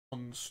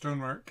On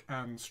stonework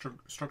and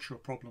structural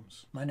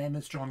problems. My name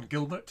is John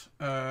Gilbert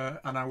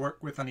and I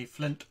work with Annie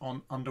Flint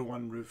on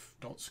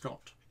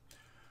underoneroof.scot.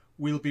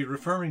 We'll be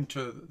referring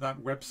to that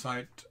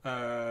website.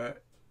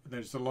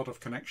 There's a lot of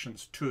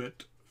connections to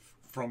it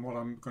from what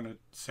I'm going to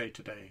say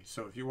today.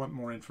 So if you want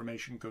more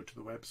information, go to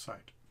the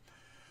website.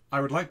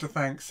 I would like to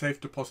thank Safe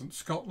Deposit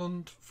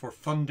Scotland for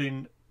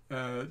funding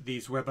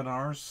these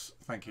webinars.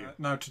 Thank you.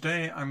 Now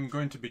today I'm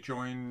going to be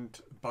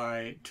joined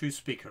by two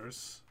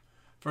speakers.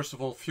 First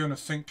of all, Fiona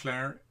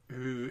Sinclair,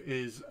 who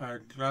is a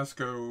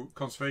Glasgow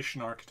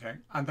conservation architect.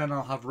 And then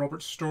I'll have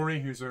Robert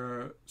Storey, who's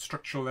a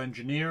structural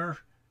engineer.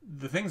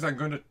 The things I'm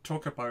going to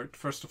talk about,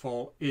 first of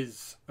all,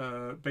 is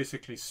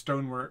basically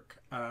stonework,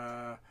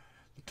 the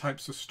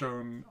types of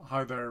stone,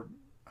 how they're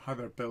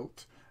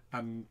built,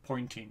 and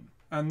pointing.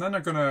 And then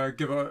I'm going to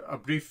give a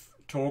brief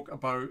talk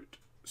about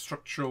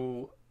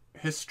structural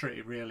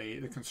history,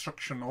 really, the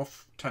construction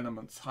of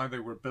tenements, how they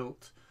were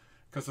built,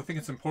 because I think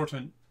it's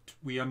important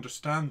we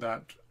understand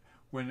that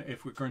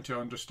if we're going to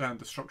understand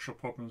the structural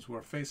problems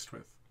we're faced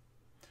with.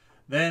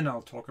 Then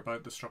I'll talk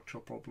about the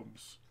structural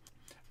problems,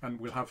 and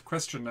we'll have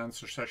question and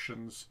answer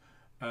sessions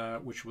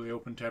which will be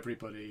open to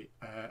everybody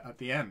at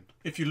the end.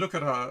 If you look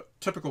at a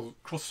typical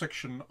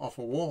cross-section of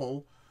a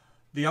wall,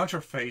 the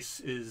outer face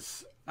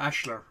is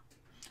ashlar.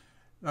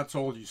 That's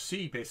all you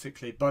see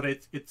basically, but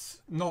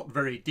it's not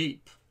very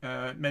deep.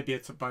 Maybe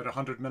it's about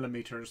 100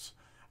 millimeters,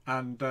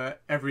 and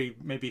every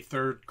maybe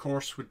third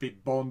course would be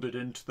bonded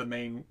into the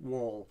main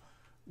wall,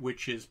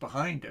 which is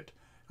behind it,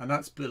 and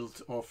that's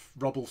built of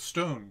rubble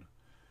stone.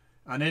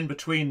 And in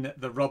between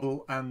the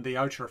rubble and the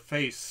outer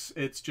face,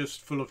 it's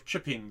just full of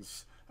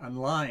chippings and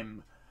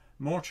lime,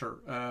 mortar,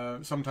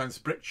 sometimes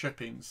brick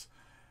chippings,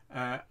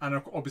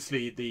 and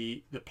obviously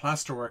the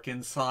plasterwork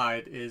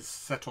inside is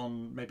set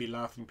on maybe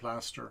lath and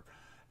plaster.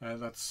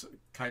 That's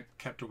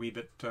kept a wee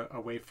bit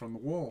away from the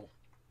wall.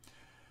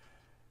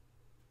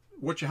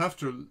 What you have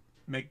to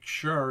make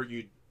sure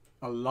you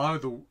allow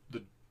the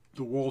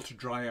wall to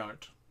dry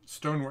out.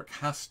 Stonework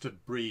has to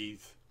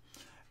breathe,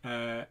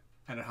 and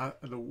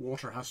the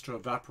water has to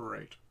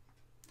evaporate.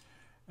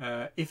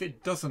 If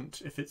it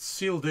doesn't, if it's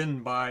sealed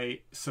in by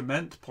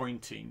cement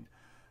pointing,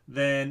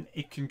 then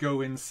it can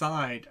go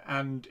inside,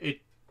 and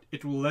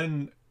it will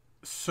then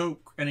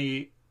soak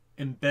any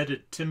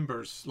embedded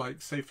timbers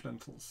like safe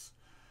lintels.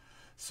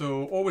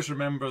 So always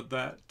remember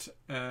that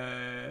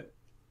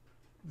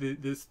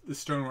the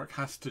stonework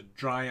has to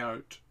dry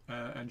out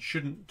and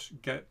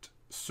shouldn't get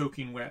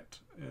soaking wet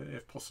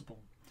if possible.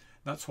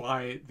 That's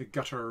why the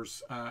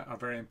gutters are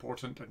very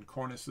important, and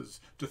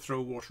cornices, to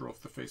throw water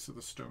off the face of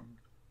the stone.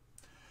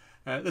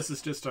 This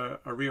is just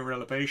a rear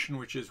elevation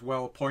which is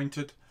well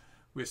pointed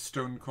with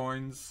stone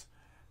coins,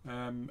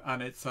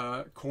 and it's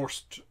a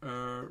coursed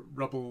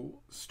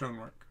rubble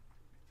stonework.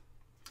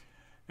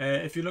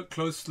 If you look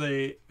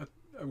closely at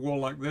a wall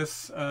like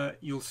this,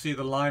 you'll see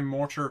the lime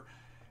mortar,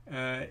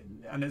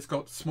 and it's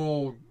got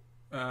small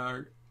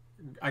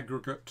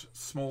aggregate,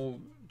 small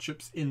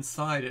chips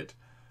inside it.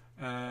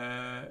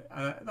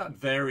 That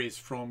varies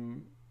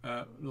from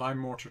lime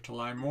mortar to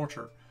lime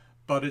mortar,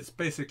 but it's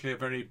basically a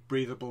very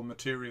breathable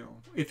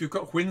material. If you've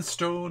got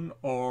whinstone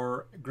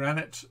or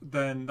granite,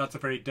 then that's a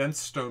very dense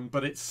stone,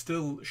 but it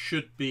still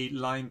should be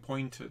lime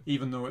pointed,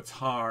 even though it's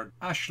hard.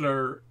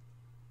 Ashlar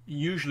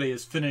usually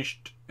is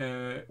finished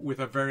with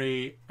a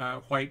very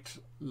white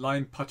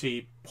lime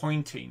putty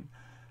pointing,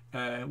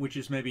 which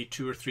is maybe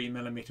 2 or 3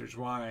 millimeters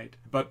wide,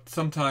 but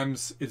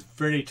sometimes it's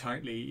very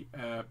tightly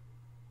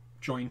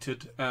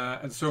jointed,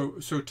 and so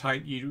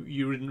tight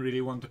you wouldn't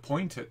really want to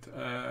point it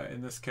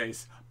in this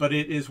case, but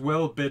it is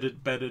well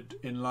bedded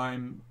in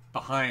lime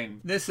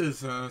behind. This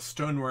is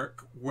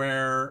stonework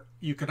where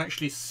you can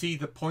actually see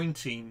the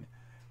pointing,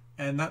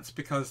 and that's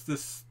because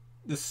this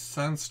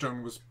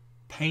sandstone was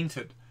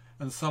painted,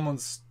 and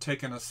someone's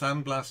taken a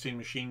sandblasting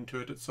machine to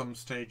it at some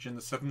stage in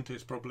the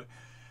 70s probably,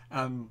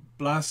 and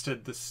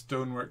blasted the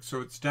stonework, so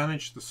it's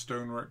damaged the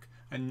stonework,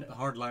 and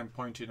hard line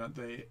pointing at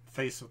the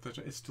face of it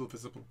is still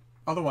visible.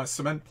 Otherwise,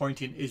 cement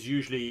pointing is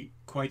usually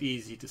quite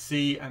easy to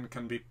see and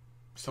can be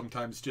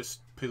sometimes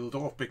just peeled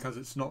off because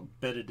it's not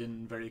bedded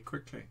in very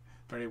quickly,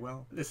 very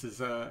well. This is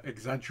an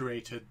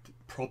exaggerated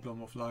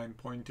problem of lime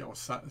pointing or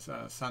sand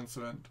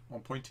cement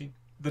on pointing.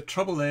 The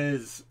trouble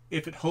is,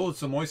 if it holds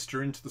the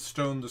moisture into the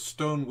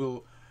stone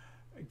will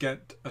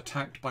get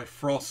attacked by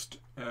frost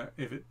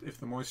if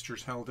the moisture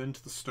is held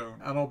into the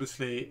stone. And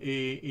obviously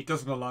it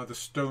doesn't allow the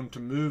stone to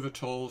move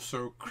at all,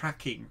 so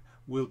cracking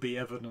will be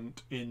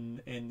evident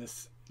in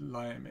this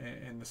lime,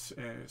 in this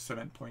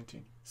cement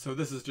pointing. So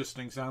this is just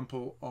an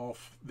example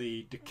of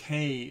the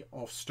decay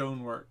of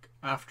stonework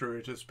after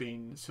it has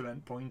been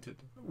cement pointed.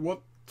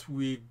 What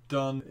we've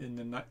done in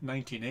the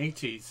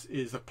 1980s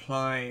is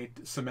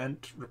applied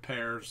cement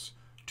repairs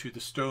to the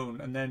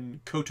stone and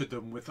then coated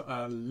them with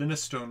a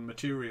linestone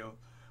material,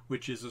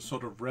 which is a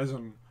sort of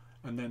resin,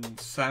 and then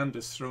sand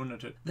is thrown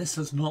at it. This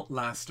has not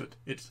lasted.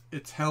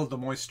 It's held the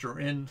moisture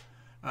in,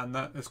 and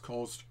that has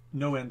caused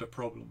no end of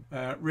problem.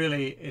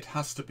 Really, it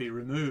has to be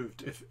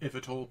removed if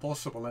at all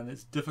possible, and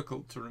it's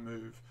difficult to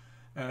remove.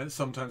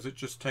 Sometimes it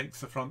just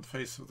takes the front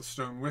face of the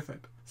stone with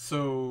it.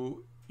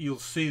 So you'll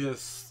see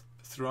this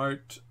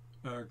throughout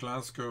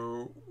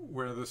Glasgow,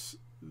 where the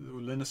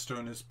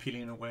linestone is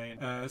peeling away.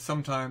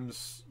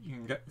 Sometimes you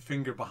can get your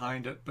finger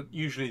behind it, but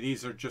usually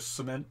these are just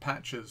cement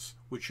patches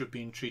which have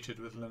been treated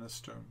with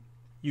linestone.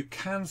 You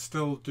can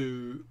still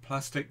do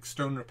plastic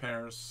stone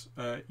repairs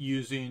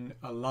using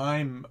a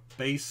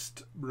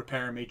lime-based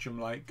repair medium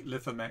like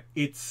Lithomex.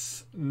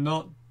 It's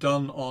not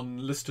done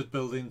on listed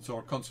buildings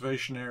or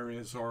conservation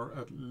areas,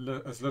 or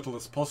as little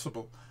as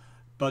possible,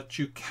 but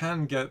you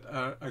can get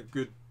a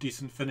good,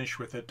 decent finish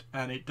with it,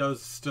 and it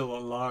does still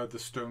allow the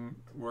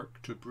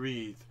stonework to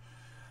breathe.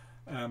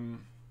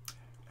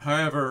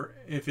 However,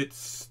 if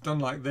it's done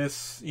like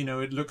this, you know,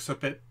 it looks a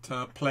bit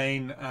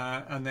plain,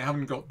 and they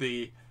haven't got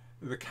the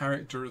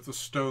character of the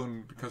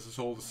stone because it's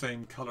all the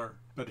same color.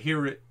 But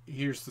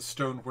here's the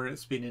stone where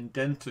it's been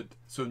indented,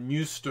 so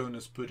new stone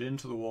is put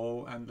into the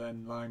wall and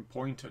then lime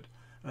pointed,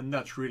 and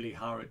that's really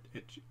how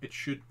it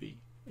should be.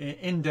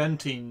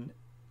 Indenting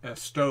a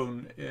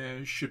stone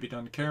should be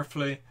done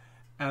carefully,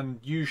 and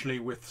usually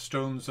with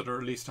stones that are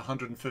at least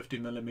 150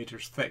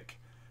 millimeters thick,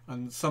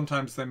 and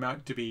sometimes they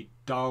might to be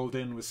doweled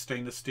in with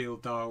stainless steel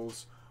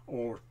dowels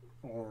or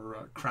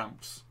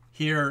cramps.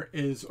 Here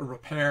is a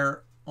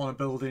repair on a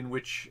building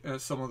which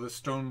some of the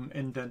stone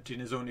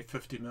indenting is only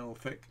 50 mil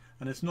thick,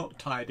 and it's not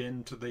tied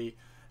into the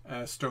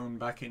stone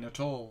backing at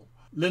all.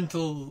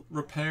 Lintel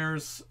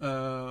repairs,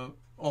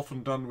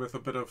 often done with a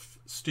bit of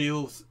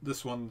steel.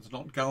 This one's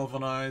not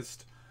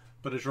galvanized,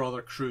 but is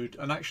rather crude,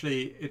 and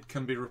actually it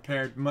can be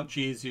repaired much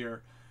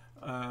easier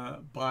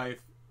by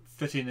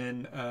fitting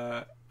in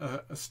a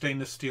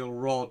stainless steel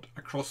rod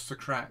across the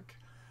crack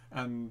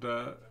and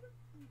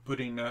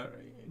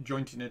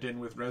jointing it in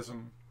with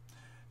resin.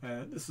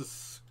 This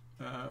is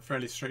a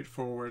fairly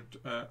straightforward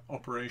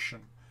operation.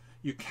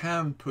 You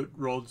can put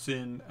rods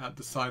in at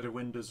the side of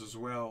windows as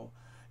well.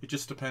 It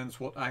just depends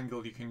what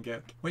angle you can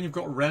get. When you've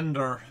got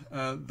render,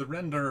 the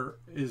render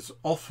is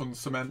often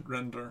cement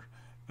render,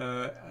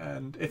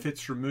 and if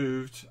it's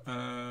removed,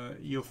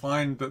 you'll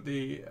find that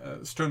the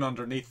stone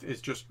underneath is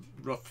just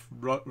rough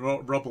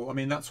rubble. I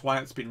mean, that's why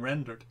it's been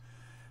rendered.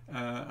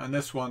 And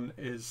this one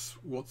is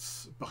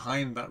what's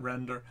behind that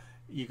render.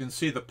 You can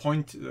see the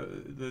point,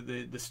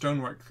 the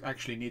stonework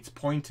actually needs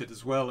pointed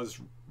as well as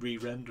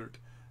re-rendered,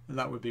 and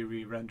that would be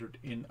re-rendered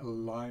in a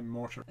lime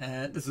mortar.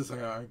 This is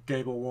a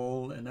gable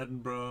wall in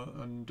Edinburgh,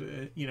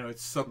 and you know,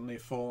 it's suddenly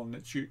fallen.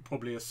 It's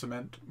probably a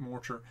cement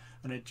mortar,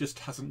 and it just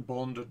hasn't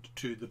bonded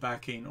to the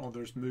backing, or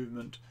there's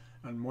movement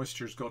and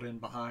moisture's got in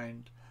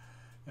behind.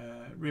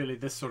 Really,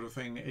 this sort of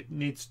thing, it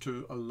needs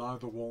to allow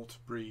the wall to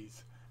breathe,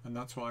 and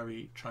that's why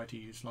we try to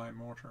use lime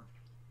mortar.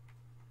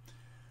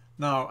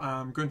 Now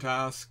I'm going to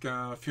ask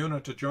Fiona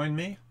to join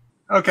me.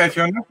 Okay,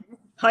 Fiona.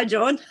 Hi,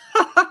 John.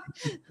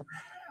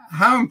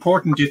 How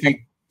important do you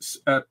think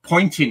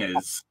pointing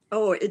is?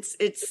 Oh,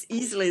 it's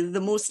easily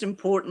the most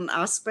important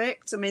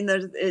aspect. I mean,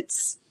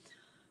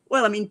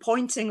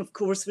 pointing, of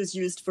course, was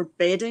used for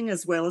bedding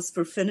as well as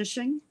for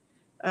finishing.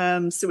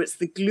 So it's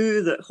the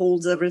glue that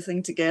holds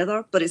everything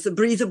together, but it's a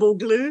breathable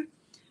glue.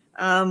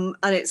 And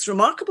it's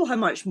remarkable how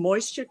much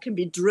moisture can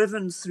be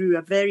driven through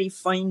a very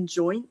fine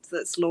joint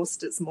that's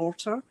lost its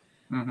mortar.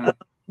 Mm-hmm.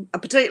 I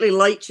particularly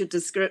liked your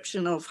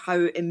description of how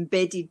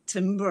embedded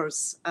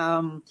timbers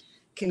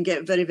can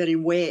get very, very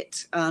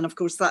wet. And of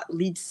course, that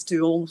leads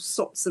to all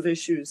sorts of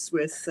issues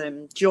with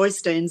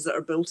joist ends that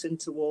are built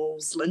into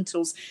walls,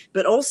 lintels,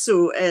 but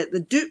also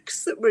the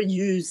dukes that were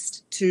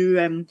used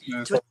to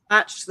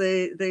attach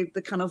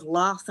the kind of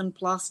lath and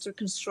plaster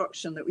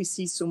construction that we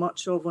see so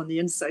much of on the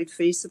inside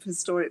face of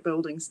historic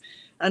buildings.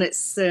 And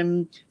it's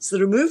the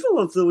removal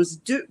of those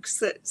dukes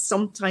that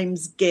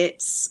sometimes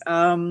gets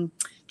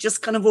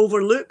just kind of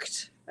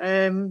overlooked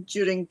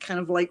during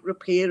kind of like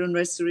repair and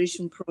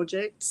restoration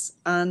projects.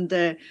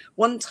 And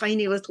one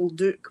tiny little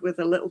duke with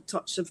a little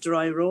touch of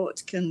dry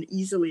rot can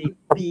easily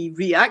be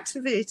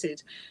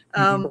reactivated.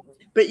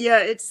 But yeah,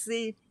 it's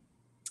the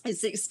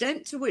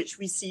extent to which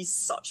we see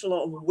such a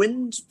lot of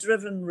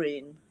wind-driven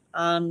rain.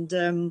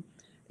 And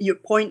your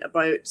point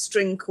about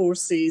string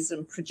courses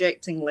and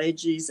projecting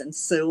ledges and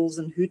sills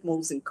and hood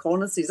moulds and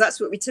cornices, that's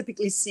what we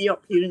typically see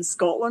up here in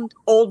Scotland,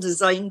 all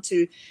designed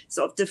to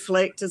sort of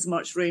deflect as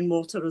much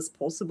rainwater as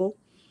possible.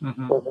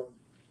 Mm-hmm.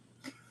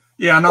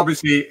 Yeah, and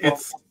obviously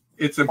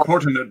it's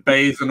important at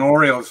bays and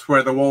oriels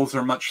where the walls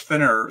are much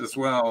thinner as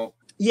well.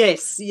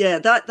 Yes, yeah,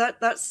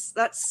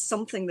 that's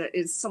something that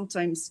is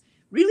sometimes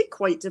really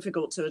quite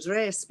difficult to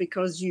address,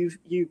 because you've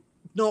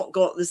not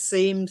got the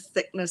same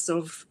thickness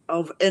of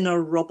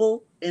inner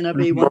rubble in a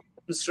bay window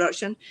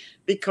construction,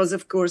 because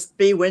of course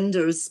bay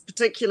windows,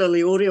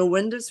 particularly oriel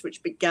windows,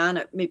 which began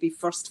at maybe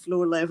first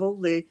floor level,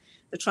 they're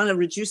trying to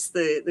reduce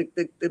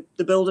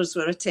the builders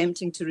were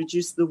attempting to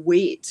reduce the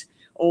weight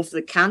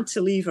the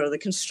cantilever, the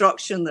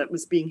construction that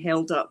was being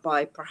held up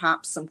by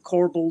perhaps some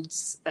corbelled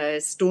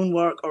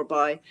stonework or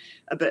by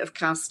a bit of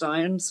cast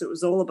iron. So it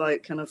was all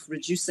about kind of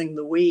reducing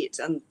the weight,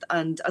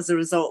 and as a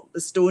result,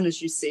 the stone,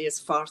 as you say, is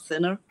far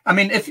thinner. I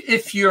mean,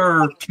 if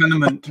your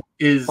tenement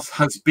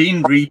has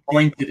been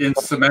repointed in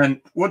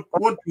cement, what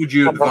would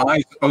you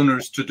advise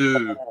owners to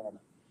do?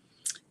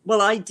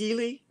 Well,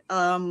 ideally,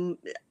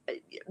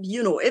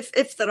 you know,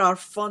 if there are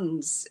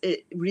funds,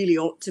 it really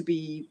ought to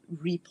be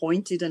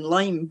repointed in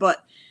lime.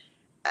 But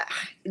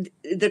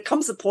there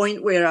comes a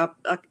point where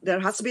there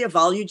has to be a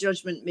value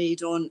judgment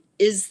made on,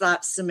 is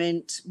that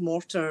cement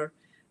mortar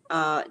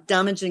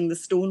damaging the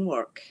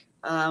stonework?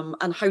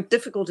 And how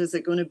difficult is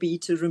it going to be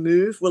to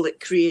remove? Will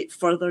it create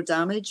further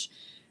damage?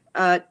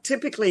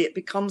 Typically, it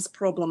becomes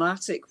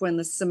problematic when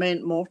the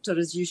cement mortar,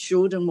 as you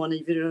showed in one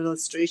of your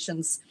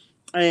illustrations,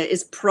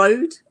 is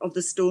proud of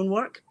the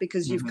stonework,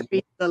 because you've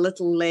created a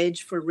little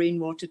ledge for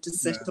rainwater to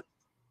sit on.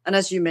 And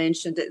as you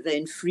mentioned, it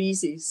then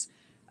freezes.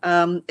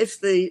 If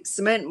the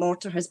cement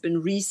mortar has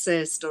been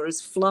recessed or is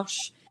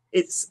flush,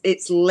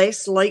 it's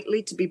less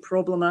likely to be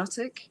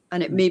problematic,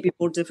 and it may be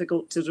more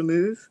difficult to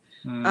remove.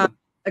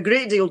 A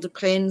great deal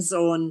depends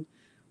on,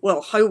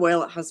 well, how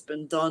well it has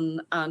been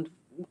done and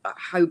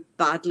how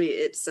badly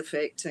it's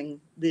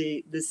affecting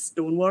the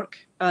stonework.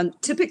 And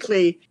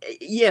typically,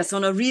 yes,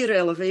 on a rear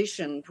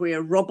elevation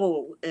where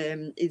rubble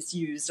is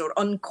used or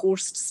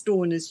uncoursed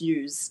stone is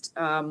used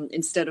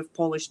instead of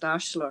polished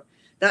ashlar,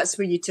 that's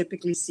where you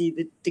typically see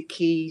the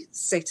decay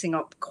setting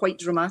up quite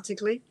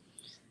dramatically,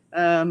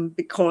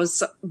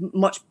 because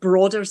much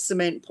broader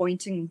cement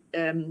pointing,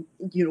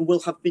 you know, will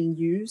have been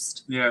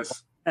used.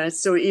 Yes.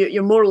 So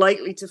you're more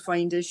likely to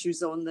find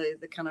issues on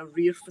the kind of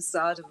rear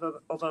facade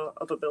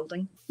of a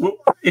building. Well,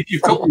 if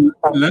you've got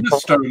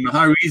linostone,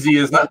 how easy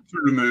is that to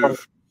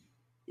remove?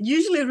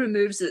 Usually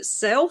removes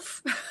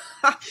itself.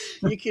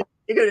 The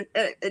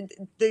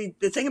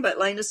thing about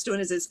linostone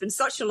is it's been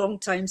such a long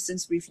time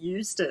since we've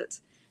used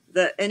it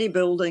that any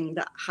building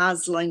that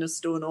has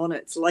linostone on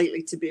it's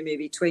likely to be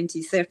maybe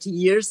 20, 30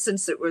 years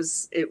since it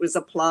was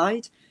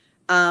applied,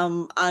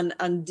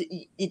 and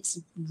it's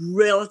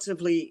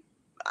relatively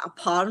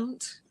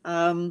apparent.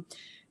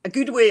 A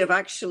good way of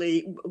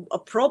a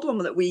problem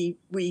that we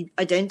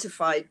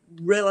identified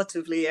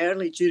relatively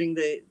early during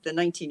the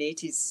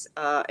 1980s,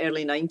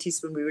 early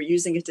 90s when we were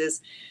using it,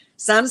 is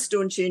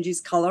sandstone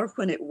changes colour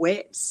when it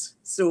wets,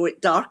 so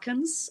it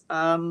darkens,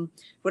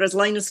 whereas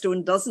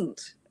linostone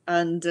doesn't.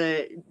 And,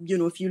 you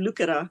know, if you look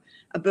at a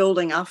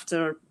building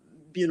after,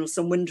 you know,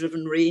 some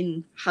wind-driven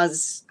rain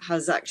has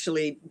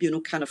actually, you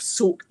know, kind of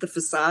soaked the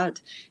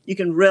facade, you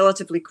can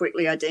relatively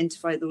quickly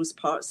identify those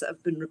parts that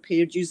have been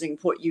repaired using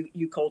what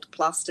you called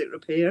plastic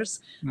repairs.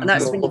 And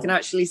that's when you can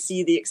actually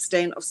see the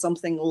extent of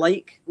something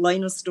like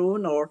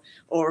linostone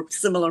or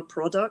similar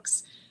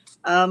products.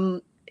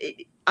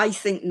 I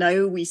think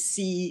now we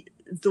see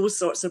those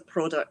sorts of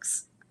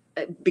products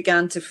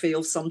began to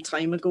fail some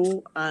time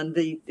ago, and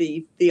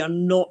they are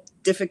not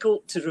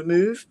difficult to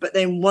remove. But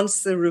then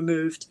once they're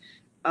removed,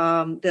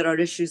 there are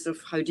issues of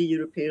how do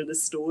you repair the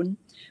stone.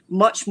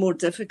 Much more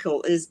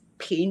difficult is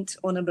paint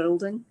on a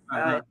building.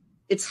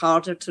 It's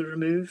harder to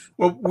remove.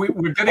 Well,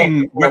 we're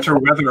getting wetter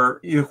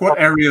weather. What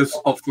areas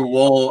of the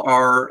wall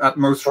are at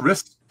most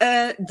risk?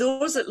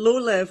 Those at low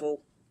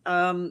level.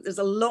 There's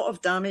a lot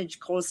of damage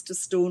caused to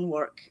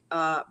stonework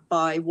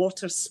by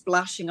water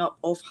splashing up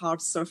off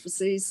hard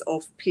surfaces,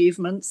 off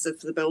pavements, if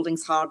the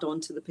building's hard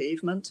onto the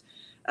pavement.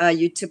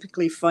 You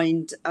typically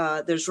find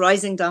there's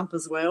rising damp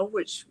as well,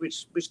 which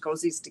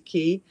causes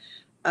decay.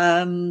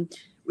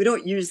 We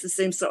don't use the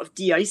same sort of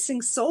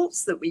de-icing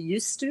salts that we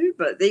used to,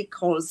 but they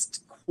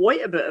caused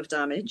quite a bit of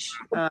damage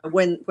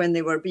when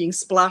they were being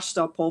splashed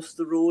up off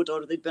the road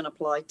or they'd been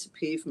applied to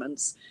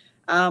pavements.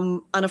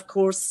 And of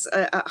course,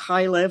 at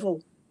high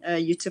level,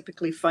 you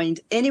typically find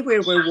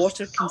anywhere where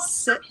water can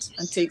sit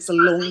and takes a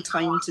long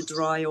time to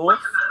dry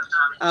off.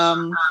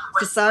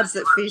 Facades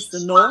that face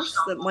the north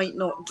that might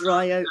not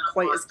dry out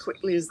quite as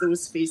quickly as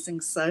those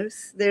facing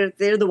south,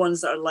 they're the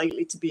ones that are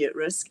likely to be at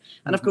risk.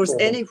 And of course,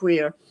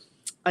 anywhere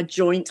a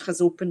joint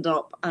has opened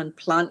up and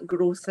plant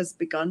growth has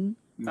begun,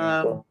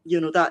 you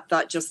know,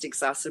 that just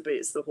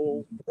exacerbates the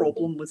whole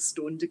problem with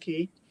stone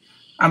decay.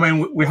 I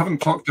mean, we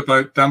haven't talked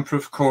about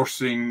damp-proof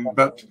coursing,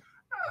 but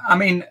I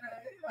mean,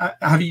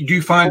 do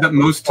you find that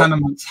most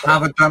tenements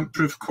have a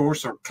damp-proof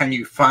course, or can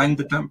you find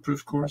the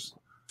damp-proof course?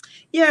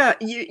 Yeah,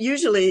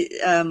 usually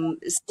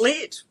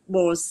slate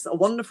was a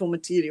wonderful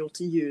material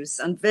to use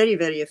and very,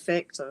 very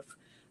effective.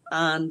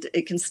 And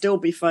it can still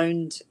be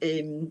found,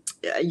 you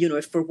know,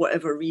 if for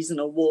whatever reason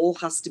a wall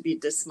has to be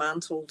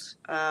dismantled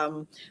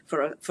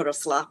for a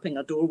slapping,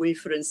 a doorway,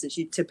 for instance,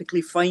 you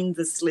typically find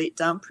the slate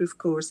damp-proof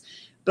course.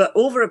 But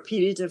over a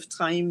period of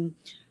time,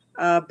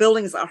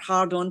 buildings are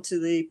hard onto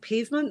the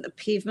pavement. The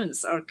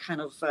pavements are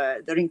kind of,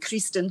 they're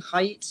increased in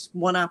height.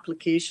 One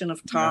application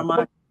of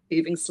tarmac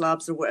paving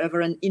slabs or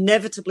whatever, and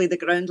inevitably the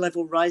ground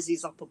level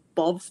rises up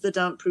above the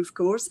damp-proof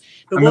course.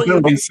 But and what the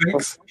building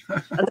sinks.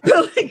 and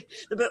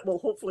well,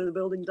 hopefully the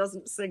building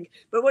doesn't sink.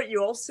 But what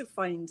you also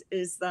find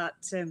is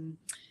that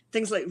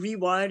things like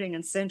rewiring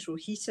and central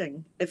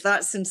heating, if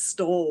that's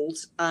installed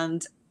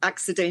and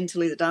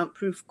accidentally the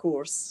damp-proof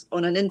course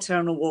on an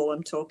internal wall,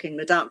 I'm talking,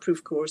 the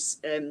damp-proof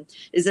course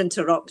is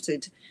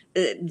interrupted,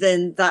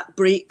 then that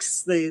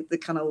breaks the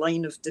kind of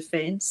line of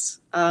defence,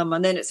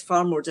 and then it's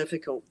far more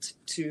difficult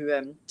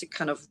to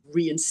kind of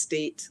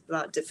reinstate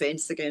that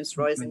defence against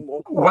rising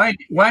water.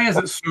 Why is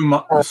it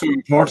so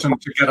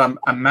important to get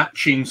a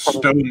matching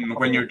stone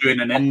when you're doing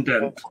an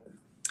indent?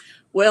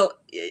 Well,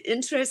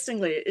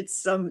 interestingly,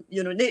 it's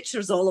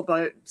nature's all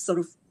about sort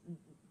of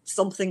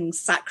something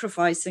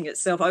sacrificing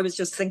itself. I was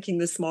just thinking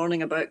this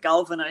morning about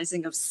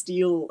galvanizing of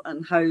steel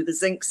and how the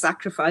zinc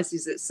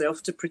sacrifices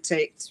itself to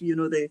protect,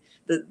 the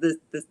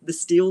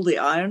steel, the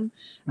iron.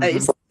 Mm-hmm.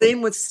 It's the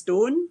same with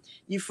stone.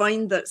 You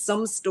find that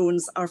some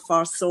stones are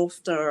far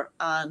softer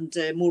and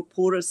more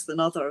porous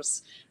than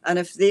others. And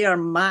if they are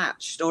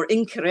matched, or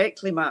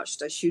incorrectly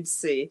matched, I should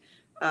say,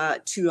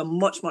 to a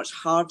much, much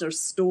harder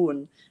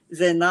stone,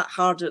 then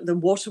the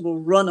water will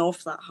run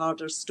off that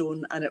harder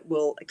stone and it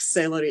will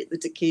accelerate the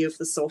decay of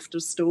the softer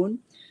stone.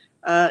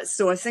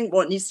 So I think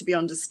what needs to be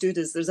understood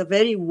is there's a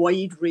very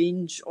wide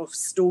range of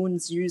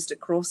stones used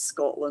across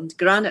Scotland.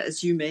 Granite,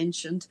 as you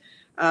mentioned,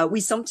 we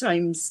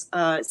sometimes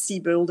see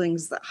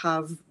buildings that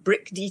have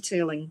brick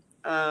detailing,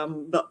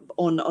 but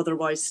on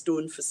otherwise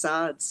stone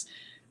facades.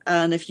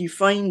 And if you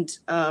find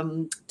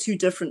two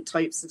different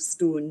types of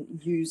stone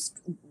used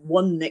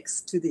one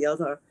next to the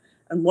other,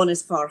 and one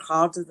is far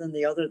harder than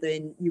the other,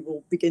 then you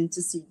will begin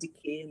to see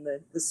decay in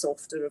the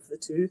softer of the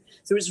two.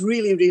 So it's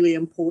really, really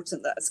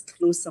important that as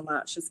close a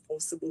match as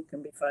possible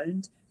can be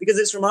found, because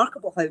it's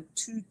remarkable how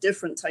two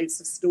different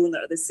types of stone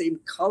that are the same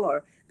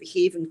colour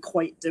behave in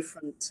quite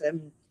different,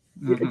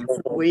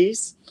 different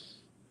ways.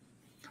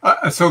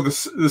 So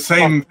the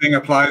same thing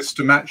applies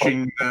to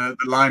matching the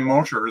lime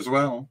mortar as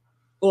well?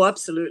 Oh,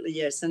 absolutely,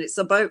 yes. And it's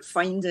about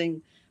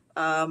finding...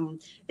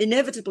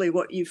 inevitably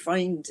what you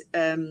find,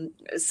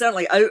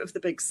 certainly out of the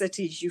big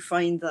cities, you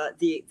find that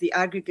the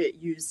aggregate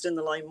used in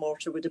the lime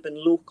mortar would have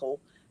been local,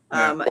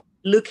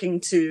 looking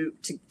to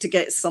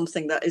get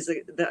something that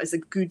is a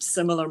good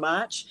similar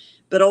match.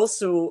 But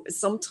also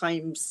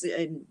sometimes,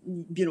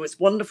 it's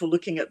wonderful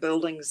looking at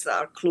buildings that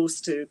are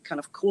close to kind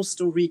of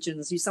coastal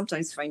regions. You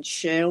sometimes find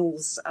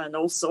shells and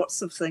all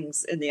sorts of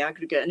things in the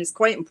aggregate, and it's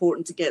quite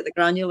important to get the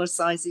granular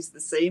sizes the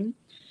same.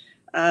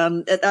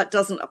 That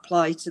doesn't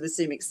apply to the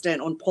same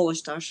extent on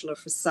polished ashlar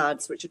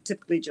facades, which are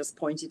typically just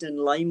pointed in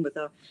lime with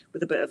a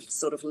bit of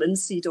sort of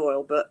linseed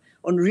oil. But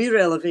on rear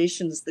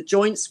elevations, the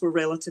joints were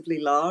relatively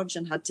large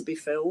and had to be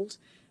filled.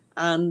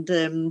 And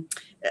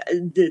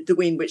the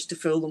way in which to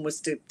fill them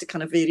was to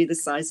kind of vary the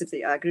size of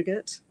the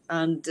aggregate.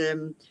 And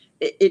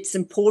it's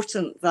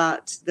important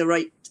that the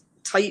right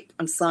type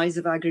and size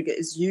of aggregate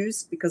is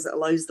used, because it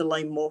allows the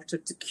lime mortar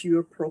to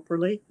cure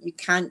properly. You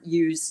can't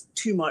use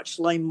too much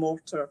lime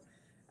mortar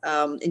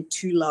in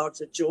too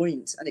large a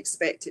joint and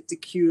expect it to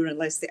cure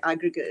unless the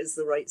aggregate is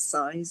the right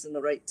size and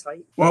the right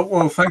type.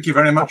 Well, thank you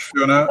very much,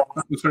 Fiona.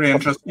 That was very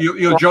interesting.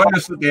 You'll join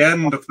us at the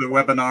end of the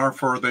webinar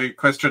for the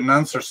question and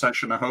answer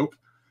session, I hope.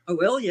 I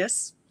will,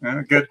 yes.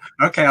 Good.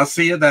 Okay, I'll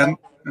see you then.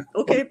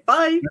 Okay,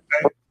 bye.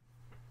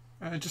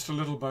 Okay. Just a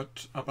little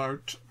bit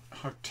about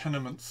how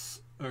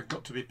tenements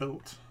got to be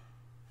built.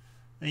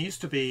 They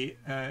used to be,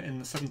 in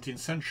the 17th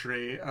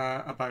century,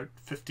 about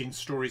 15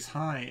 stories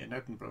high in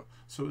Edinburgh,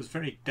 so it was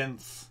very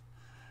dense.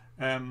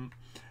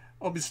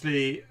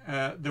 Obviously,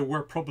 there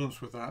were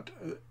problems with that.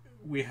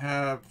 We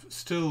have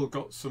still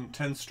got some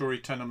 10-story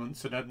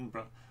tenements in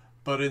Edinburgh,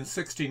 but in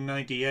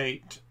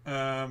 1698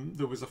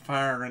 there was a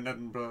fire in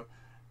Edinburgh,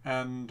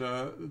 and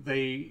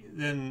they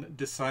then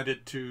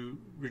decided to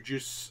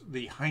reduce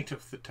the height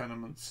of the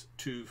tenements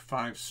to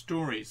 5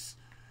 stories.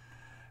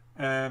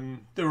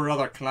 There were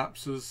other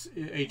collapses.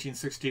 In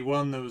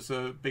 1861 there was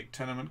a big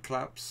tenement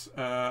collapse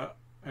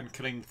and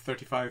killing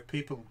 35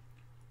 people.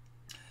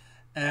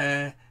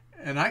 And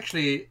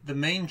actually the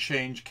main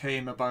change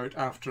came about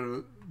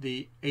after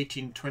the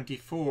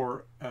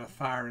 1824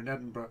 fire in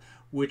Edinburgh,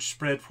 which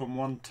spread from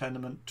one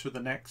tenement to the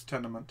next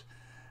tenement.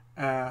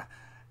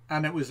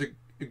 And it was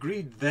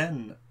agreed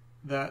then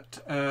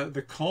that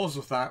the cause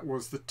of that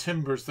was the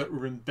timbers that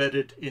were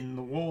embedded in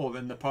the wall,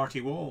 in the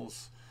party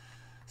walls.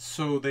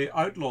 So they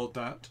outlawed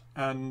that,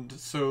 and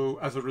so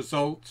as a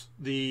result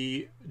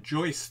the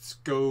joists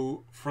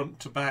go front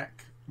to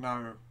back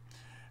now,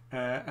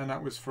 and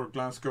that was for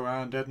Glasgow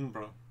and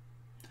Edinburgh.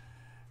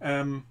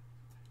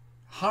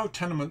 How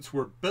tenements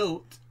were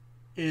built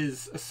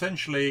is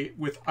essentially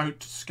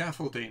without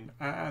scaffolding,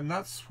 and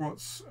that's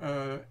what's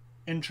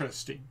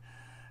interesting,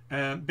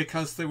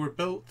 because they were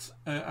built,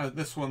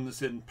 this one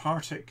is in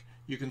Partick.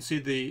 You can see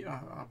the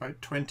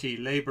about 20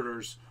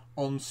 labourers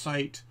on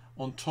site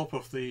on top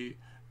of the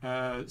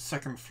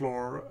second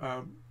floor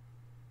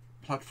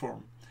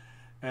platform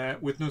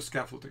with no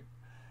scaffolding,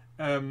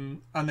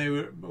 and they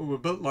were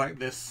built like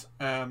this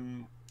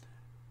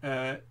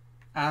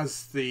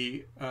as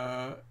the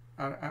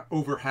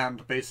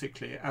overhand,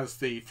 basically, as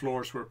the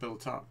floors were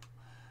built up.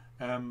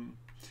 And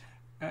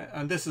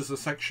this is a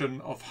section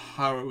of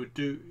how it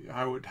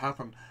would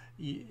happen.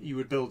 You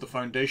would build the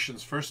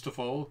foundations first of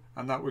all,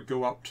 and that would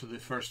go up to the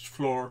first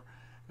floor.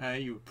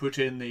 You would put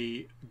in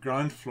the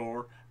ground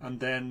floor and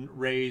then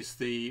raise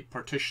the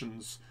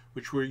partitions,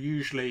 which were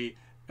usually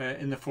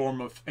in the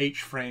form of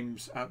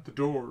H-frames at the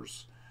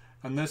doors.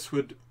 And this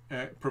would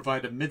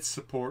provide a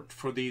mid-support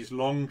for these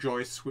long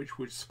joists which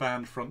would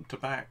span front to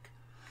back.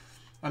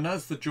 And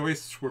as the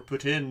joists were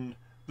put in,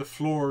 the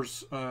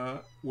floors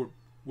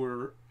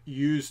were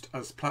used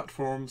as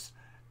platforms,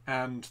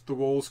 and the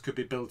walls could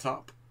be built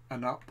up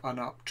and up and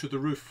up to the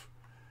roof.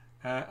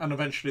 And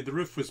eventually the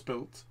roof was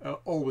built,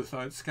 all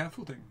without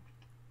scaffolding.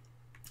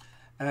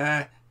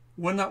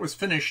 When that was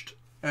finished,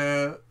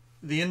 the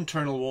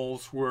internal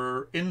walls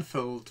were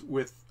infilled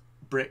with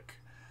brick.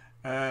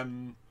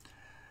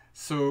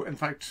 So in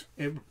fact,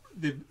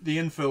 the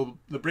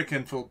brick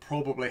infill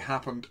probably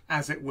happened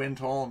as it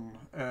went on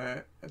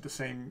at the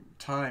same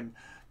time,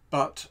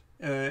 but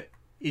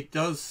it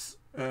does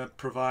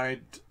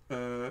provide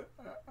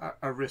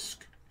a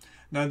risk.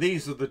 Now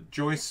these are the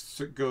joists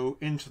that go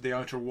into the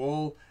outer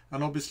wall,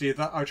 and obviously if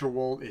that outer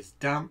wall is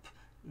damp,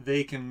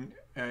 they can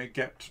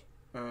get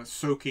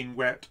soaking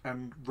wet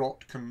and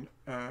rot can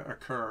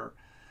occur.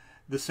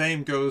 The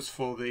same goes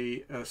for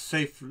the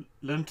safe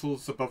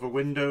lintels above a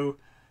window,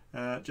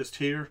 just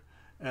here.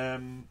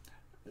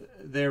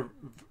 They're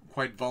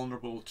quite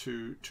vulnerable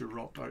to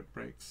rot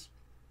outbreaks.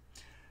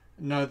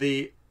 Now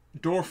the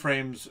door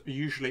frames are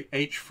usually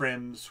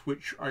H-frames,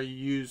 which are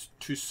used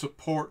to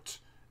support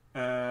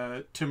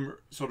timber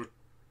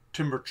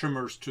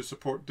trimmers to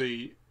support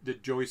the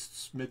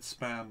joists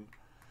mid-span.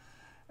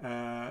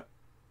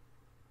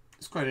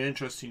 It's quite an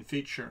interesting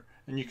feature,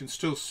 and you can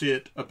still see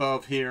it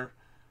above here.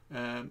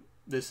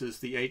 This is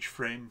the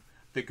H-frame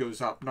that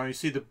goes up. Now you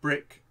see the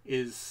brick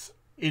is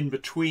in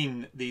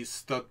between these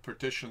stud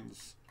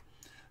partitions,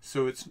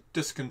 so it's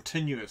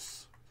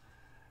discontinuous.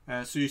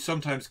 So you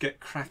sometimes get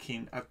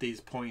cracking at these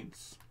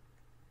points.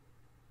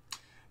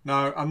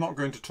 Now I'm not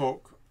going to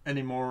talk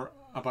anymore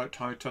about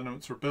how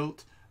tenements were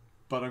built,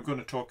 but I'm going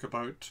to talk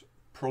about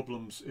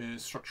problems,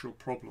 structural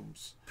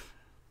problems.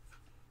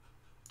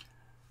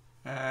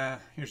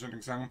 Here's an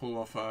example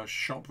of a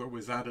shop that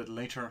was added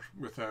later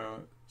with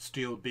a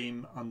steel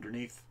beam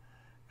underneath,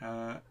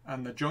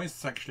 and the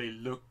joists actually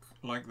look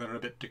like they're a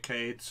bit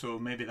decayed, so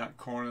maybe that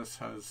cornice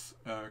has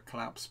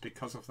collapsed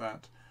because of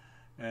that,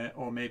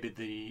 or maybe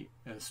the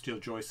steel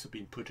joists have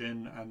been put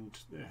in and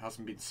it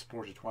hasn't been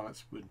supported while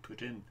it's been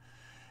put in.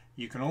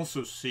 You can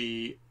also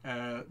see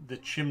the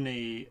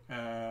chimney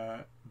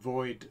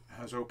void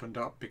has opened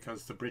up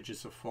because the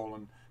bridges have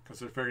fallen, because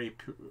there's very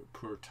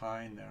poor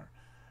tying there.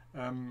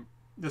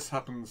 This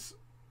happens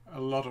a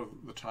lot of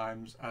the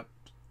times at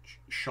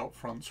shop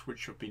fronts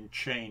which have been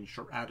changed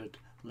or added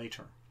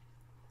later.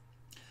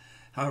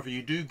 However,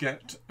 you do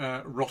get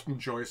rotten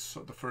joists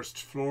at the first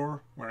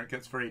floor where it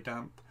gets very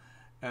damp,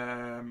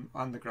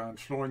 on the ground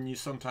floor, and you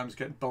sometimes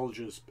get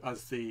bulges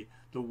as the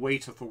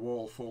weight of the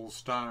wall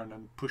falls down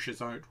and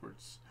pushes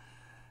outwards.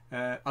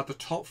 At the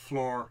top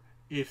floor,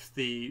 if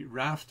the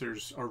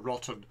rafters are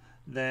rotted,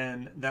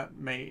 then that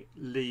may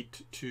lead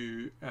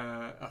to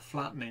a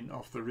flattening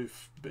of the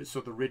roof,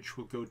 so the ridge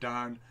will go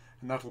down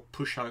and that will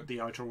push out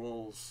the outer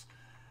walls.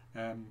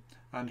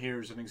 And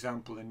here's an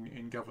example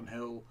in Govan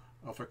Hill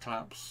of a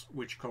collapse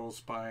which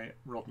caused by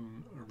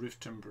rotten roof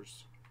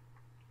timbers.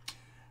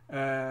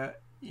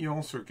 You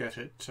also get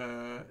it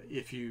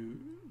if you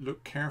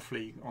look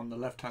carefully on the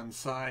left hand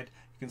side.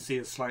 You can see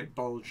a slight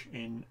bulge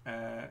in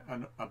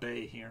a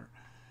bay here,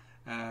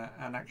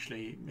 and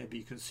actually maybe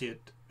you can see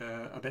it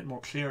a bit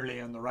more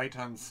clearly on the right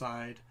hand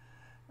side,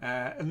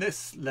 and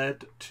this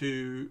led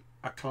to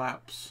a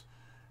collapse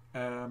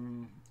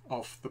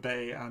of the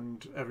bay,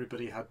 and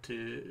everybody had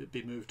to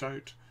be moved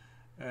out.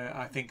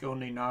 I think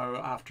only now,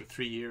 after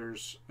 3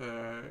 years,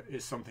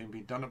 is something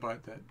being done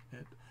about that,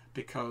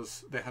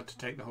 because they had to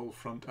take the whole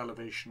front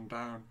elevation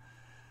down.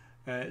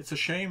 It's a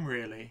shame,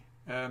 really.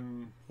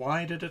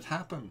 Why did it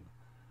happen?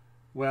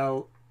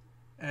 Well,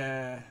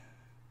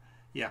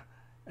 yeah,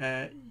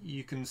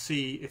 you can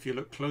see, if you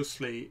look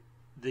closely,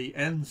 the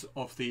ends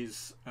of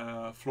these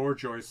floor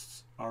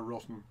joists are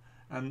rotten,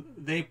 and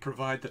they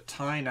provide the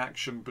tying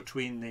action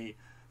between the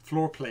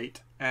floor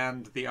plate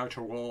and the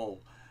outer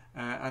wall.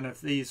 And if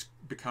these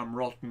become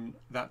rotten,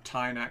 that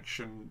tying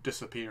action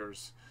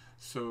disappears.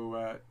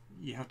 So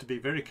you have to be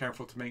very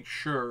careful to make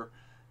sure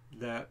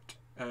that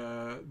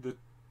the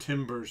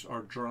timbers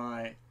are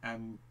dry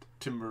and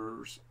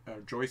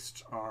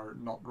joists are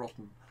not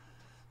rotten.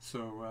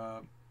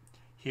 So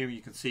here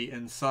you can see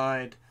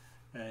inside,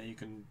 you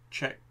can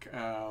check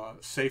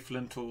safe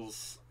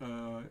lintels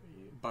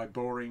by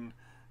boring,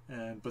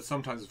 but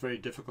sometimes it's very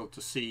difficult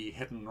to see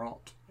hidden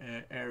rot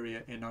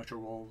area in outer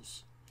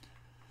walls.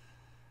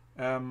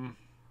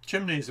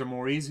 Chimneys are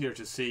more easier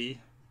to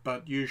see,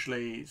 but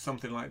usually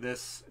something like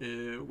this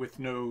with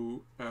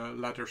no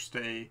ladder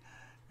stay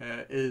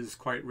is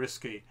quite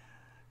risky.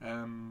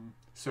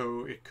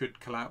 so it could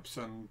collapse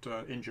and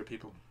injure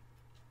people.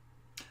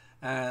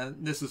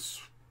 This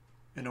is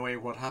in a way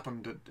what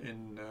happened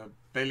in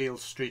Balliol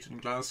Street in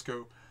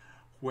Glasgow,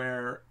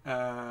 where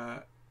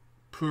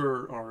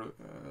poor or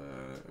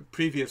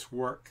previous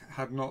work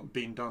had not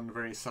been done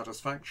very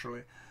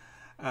satisfactorily,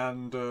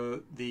 and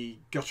the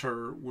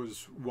gutter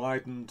was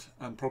widened,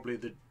 and probably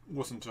there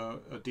wasn't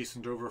a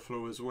decent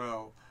overflow as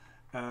well,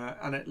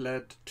 and it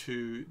led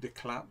to the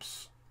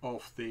collapse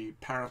of the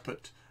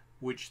parapet,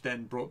 which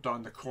then brought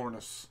down the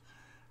cornice.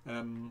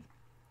 And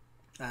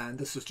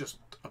this is just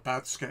a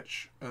bad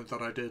sketch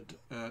that I did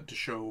to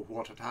show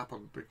what had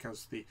happened,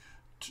 because the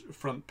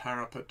front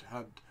parapet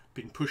had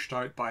been pushed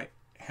out by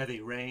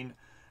heavy rain,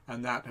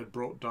 and that had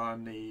brought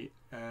down the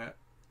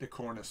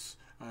cornice.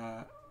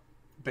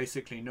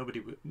 Basically,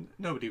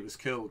 nobody was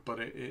killed, but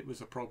it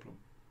was a problem.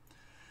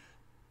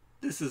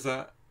 This is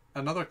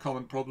another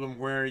common problem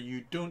where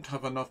you don't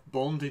have enough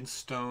bonding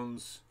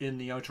stones in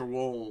the outer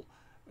wall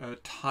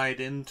tied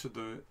into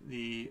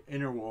the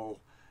inner wall.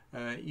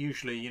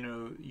 Usually,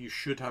 you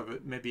should have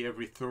it maybe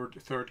every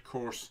third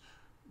course.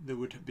 There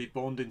would be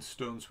bonding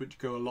stones which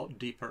go a lot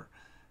deeper.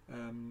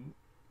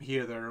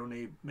 Here they're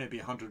only maybe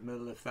 100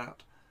 mil, if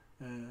that.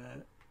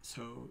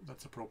 So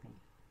that's a problem.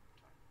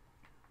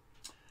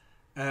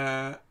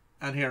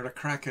 And here a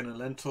crack in a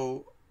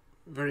lintel,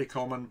 very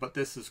common, but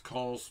this is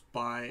caused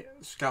by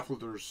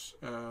scaffolders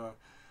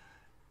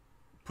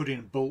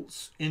putting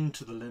bolts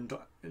into the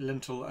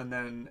lintel and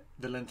then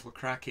the lintel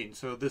cracking.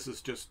 So this is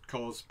just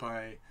caused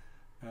by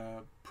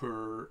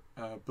poor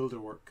builder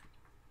work.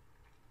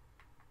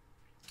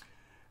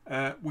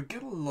 We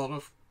get a lot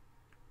of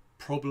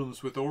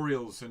problems with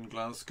oriels in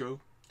Glasgow.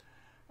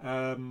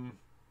 In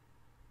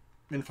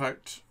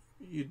fact,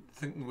 you'd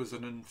think there was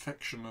an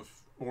infection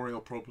of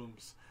oriel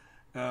problems,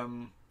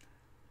 and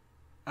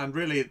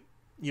really,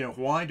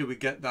 why do we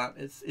get that?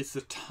 It's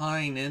the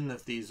tying in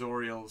of these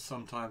oriels.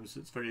 Sometimes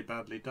it's very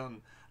badly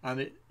done,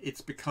 and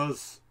it's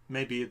because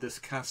maybe this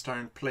cast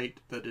iron plate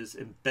that is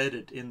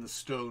embedded in the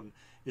stone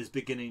is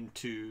beginning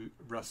to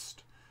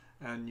rust.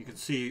 And you can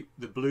see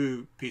the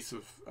blue piece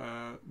of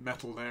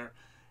metal there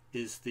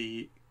is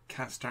the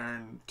cast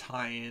iron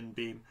tie-in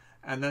beam,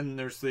 and then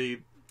there's the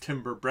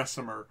timber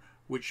bressumer,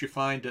 which you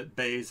find at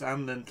bays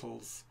and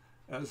lintels,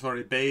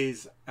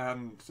 bays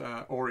and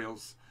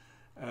oriels,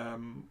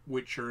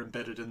 which are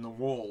embedded in the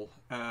wall.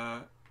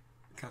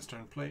 Cast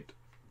iron plate,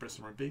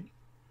 bressumer beam.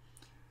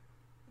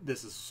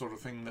 This is the sort of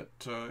thing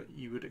that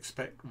you would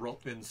expect rot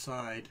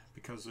inside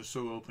because they're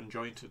so open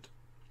jointed.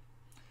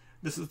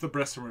 This is the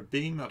bressumer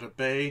beam at a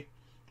bay.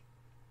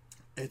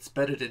 It's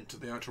bedded into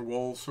the outer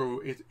wall, so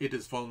it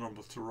is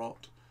vulnerable to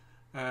rot.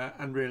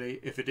 And really,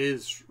 if it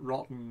is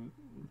rotten,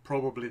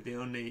 probably the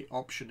only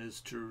option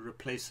is to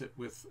replace it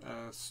with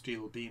a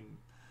steel beam.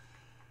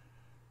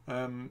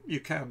 You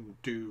can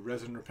do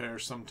resin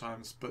repairs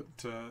sometimes, but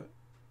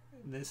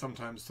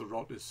sometimes the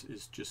rot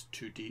is just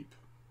too deep.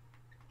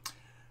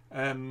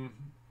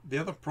 The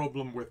other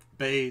problem with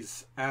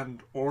bays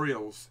and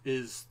oriels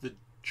is the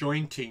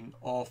jointing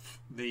of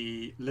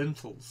the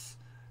lintels.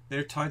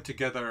 They're tied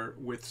together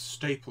with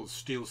staples,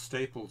 steel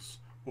staples,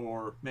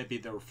 or maybe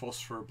they're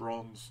phosphor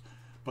bronze,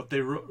 but they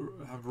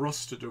have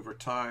rusted over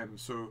time.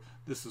 So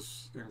this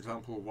is an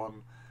example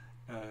one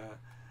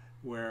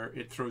where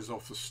it throws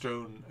off the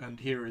stone, and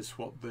here is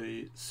what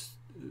the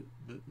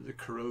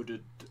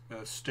corroded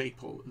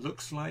staple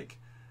looks like,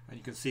 and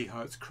you can see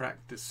how it's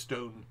cracked this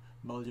stone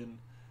mullion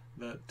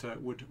that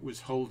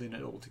was holding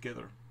it all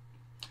together.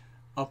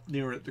 Up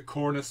near at the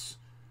cornice,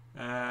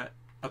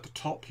 at the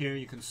top here,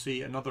 you can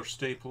see another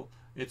staple.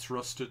 It's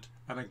rusted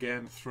and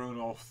again thrown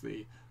off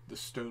the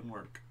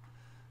stonework.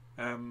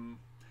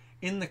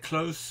 In the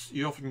close,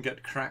 you often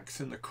get cracks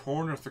in the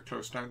corner of the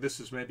close. Now this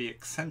is maybe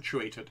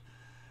accentuated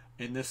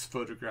in this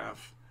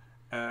photograph.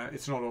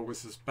 It's not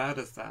always as bad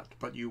as that,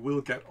 but you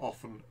will get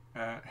often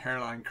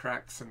hairline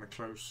cracks in the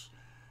close.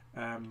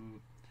 And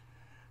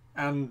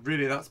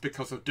really that's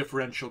because of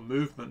differential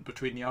movement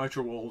between the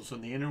outer walls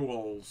and the inner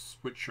walls,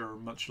 which are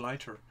much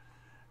lighter.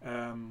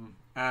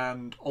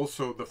 And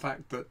also the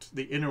fact that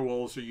the inner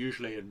walls are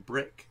usually in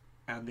brick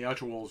and the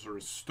outer walls are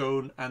in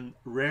stone, and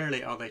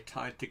rarely are they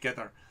tied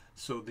together.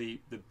 So the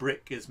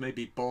brick is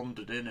maybe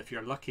bonded in, if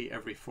you're lucky,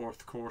 every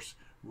fourth course,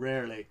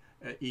 rarely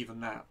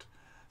even that.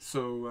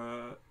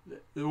 So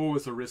there's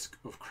always a risk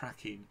of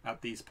cracking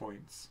at these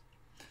points.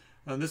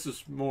 And this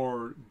is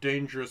more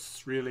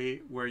dangerous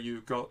really, where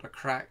you've got a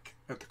crack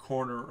at the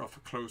corner of a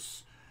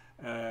close.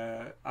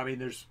 I mean,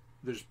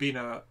 there's been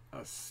a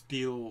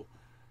steel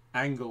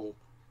angle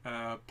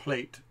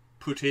plate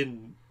put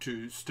in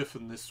to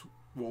stiffen this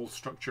wall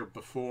structure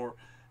before,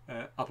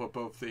 up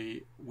above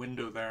the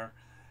window there,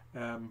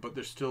 but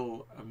there's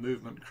still a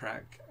movement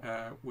crack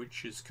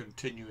which is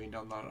continuing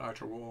on that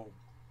outer wall.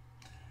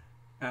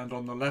 And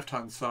on the left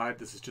hand side,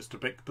 this is just a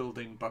brick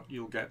building, but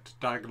you'll get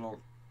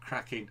diagonal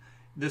cracking.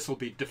 This will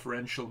be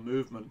differential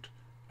movement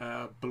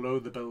below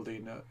the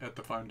building at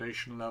the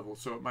foundation level,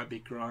 so it might be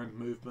ground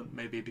movement,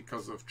 maybe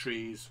because of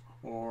trees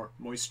or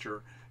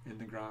moisture in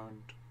the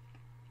ground.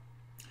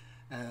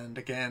 And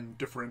again,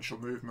 differential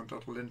movement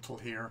at lintel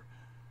here.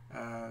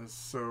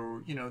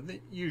 So, you know,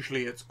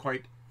 usually it's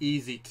quite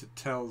easy to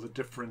tell the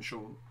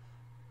differential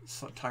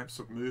types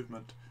of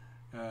movement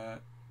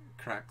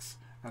cracks.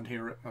 And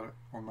here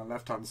on my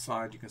left hand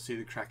side you can see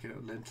the crack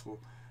at lintel,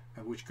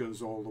 which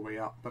goes all the way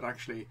up, but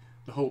actually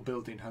the whole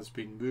building has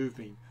been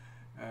moving.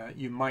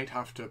 You might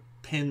have to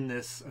pin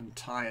this and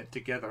tie it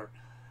together.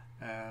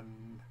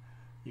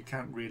 You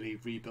can't really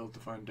rebuild the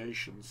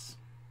foundations.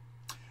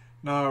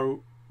 Now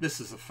this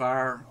is a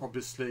fire,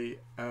 obviously,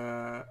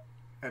 and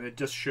it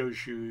just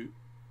shows you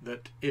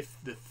that if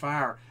the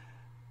fire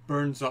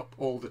burns up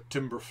all the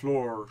timber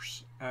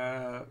floors,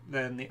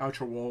 then the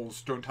outer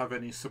walls don't have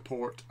any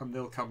support and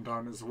they'll come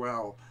down as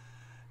well.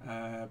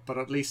 But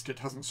at least it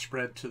hasn't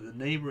spread to the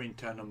neighbouring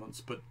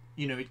tenements, but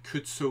you know, it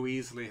could so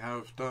easily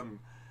have done.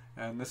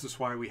 And this is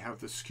why we have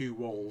the skew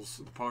walls,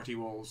 the party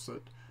walls,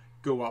 that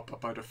go up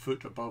about a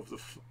foot above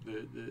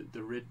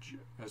the ridge,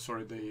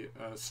 the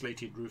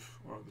slated roof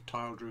or the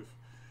tiled roof.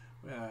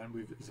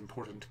 It's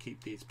important to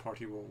keep these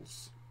party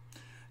walls.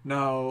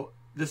 Now,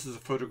 this is a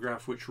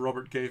photograph which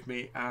Robert gave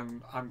me,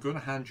 and I'm going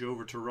to hand you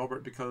over to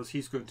Robert because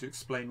he's going to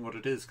explain what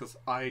it is, because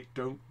I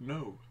don't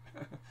know.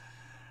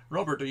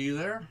 Robert, are you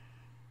there?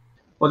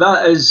 Well,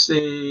 that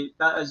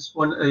is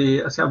one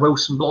a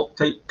Wilson block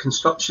type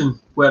construction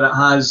where it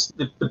has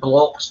the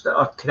blocks that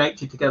are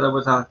connected together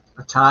with a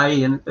tie,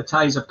 and the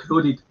ties are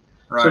corroded.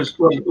 Right.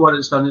 So what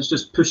it's done is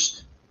just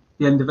pushed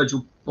the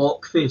individual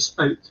block face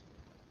out.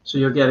 So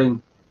you're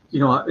getting, you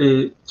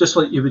know, just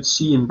like you would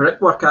see in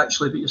brickwork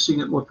actually, but you're seeing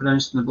it more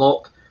pronounced in the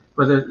block,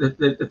 where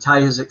the tie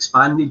has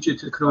expanded due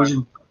to the corrosion,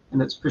 right,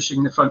 and it's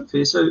pushing the front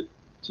face out.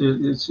 So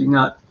you're seeing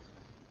that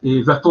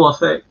ripple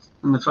effect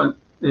in the front.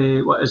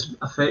 What is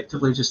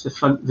effectively just the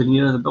front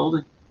veneer of the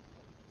building.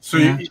 So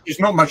yeah,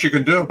 there's not much you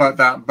can do about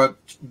that, but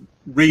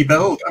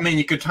rebuild. I mean,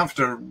 you could have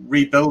to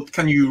rebuild.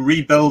 Can you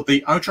rebuild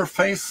the outer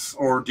face,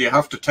 or do you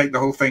have to take the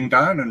whole thing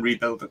down and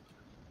rebuild it?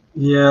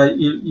 Yeah,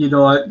 you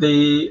know, I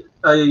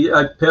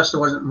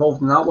personally wasn't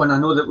involved in that one. I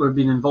know that we've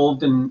been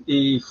involved in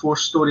a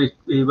 4-story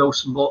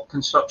Wilson block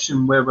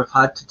construction where we've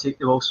had to take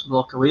the Wilson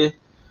block away.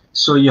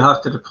 So you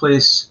have to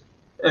replace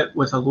it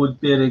with a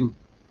load-bearing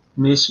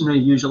masonry,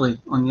 usually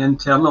on the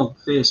internal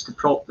face, to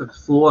prop the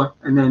floor,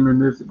 and then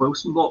remove the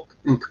Wilson block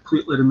and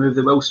completely remove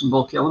the Wilson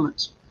block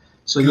elements.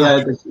 So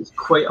yeah, it's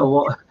quite a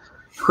lot of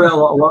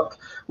work.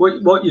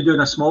 What you do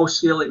on a small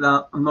scale like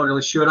that, I'm not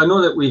really sure. I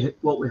know that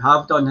what we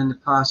have done in the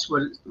past,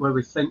 where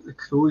we think the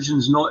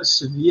corrosion's not as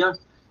severe,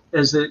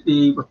 is that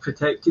we've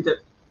protected it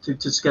to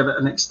just give it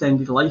an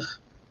extended life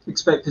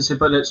expectancy,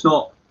 but it's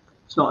not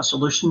a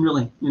solution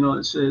really. You know,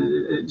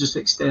 it just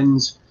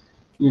extends,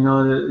 you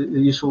know, the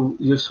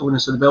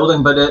usefulness of the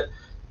building. But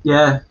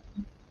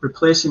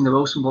replacing the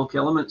Wilson block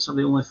elements are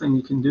the only thing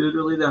you can do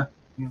really there.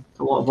 It's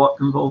a lot of work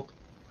involved.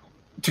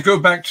 To go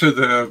back to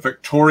the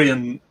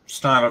Victorian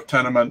style of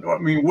tenement, I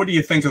mean, what do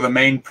you think are the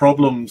main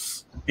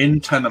problems in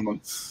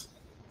tenements?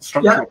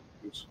 Structural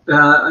problems?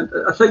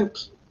 I think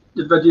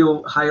the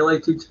video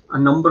highlighted a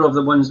number of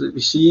the ones that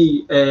we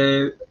see.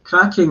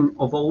 Cracking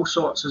of all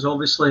sorts is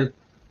obviously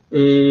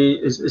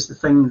is the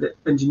thing that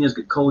engineers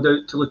get called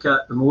out to look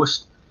at the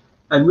most.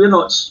 And we're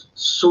not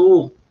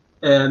so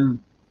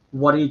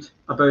worried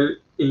about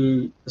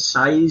the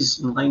size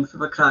and length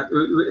of a crack.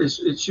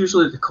 It's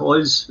usually the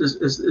cause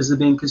is the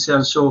main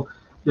concern. So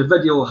the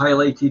video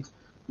highlighted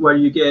where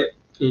you get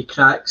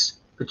cracks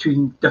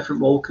between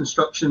different wall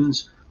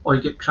constructions, or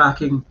you get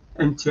cracking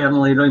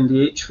internally around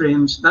the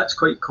H-frames. That's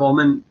quite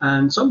common,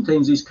 and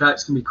sometimes these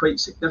cracks can be quite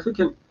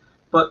significant,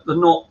 but they're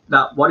not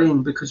that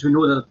worrying because we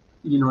know that,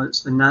 you know,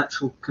 it's the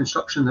natural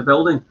construction of the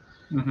building.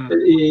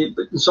 Mm-hmm.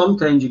 But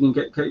sometimes you can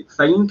get quite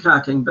fine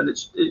cracking, but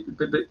it's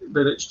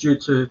due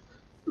to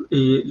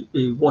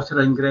a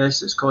water ingress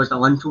that's caused a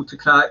lintel to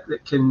crack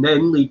that can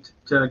then lead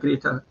to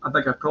a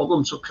bigger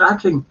problem. So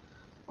cracking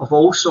of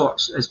all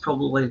sorts is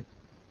probably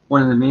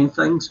one of the main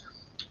things.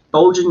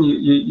 Bulging,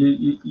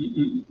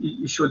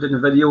 you showed in the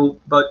video,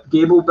 but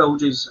gable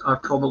bulges are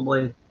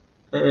probably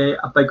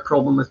a big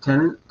problem with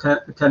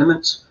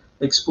tenements.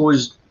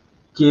 Exposed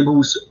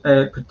gables,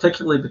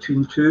 particularly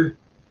between two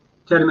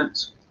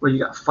tenements, where you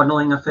get a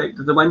funneling effect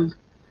of the wind.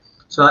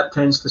 So that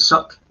tends to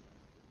suck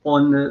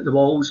on the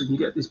walls, and you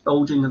get this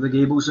bulging of the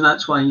gables, and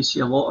that's why you see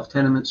a lot of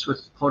tenements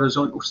with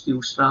horizontal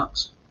steel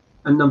straps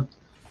in them.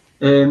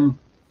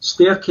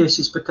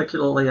 Staircases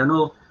particularly, I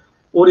know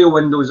Oriel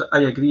windows, I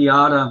agree,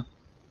 are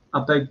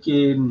a big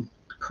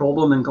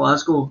problem in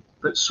Glasgow,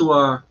 but so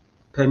are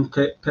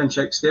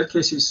pin-check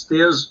staircases.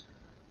 Stairs,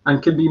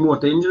 and can be more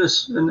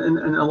dangerous in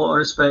a lot of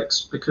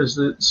respects, because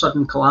the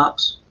sudden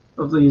collapse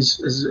of these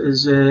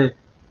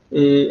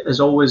is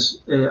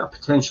always a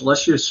potential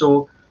issue.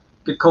 So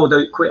get called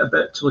out quite a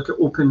bit to look at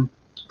open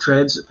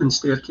treads in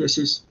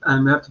staircases,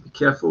 and we have to be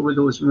careful with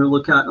those when we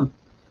look at them.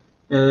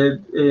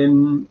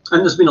 And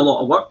there's been a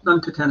lot of work done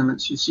to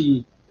tenements. You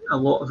see a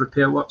lot of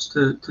repair works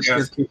to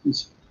yes,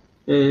 staircases,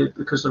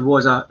 because there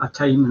was a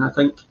time, and I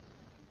think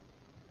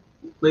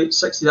late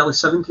 60s, early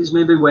 70s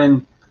maybe,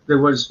 when there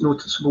was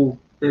noticeable,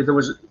 there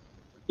was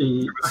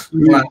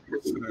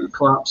huge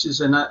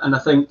collapses, and I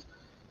think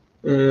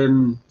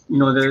you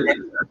know,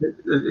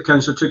 the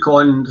council took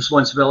on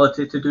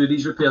responsibility to do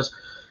these repairs.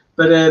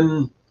 But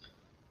in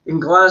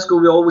Glasgow,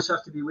 we always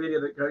have to be wary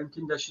about ground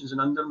conditions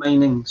and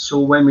undermining. So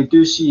when we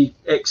do see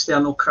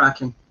external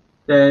cracking,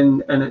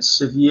 then, and it's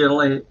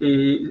severely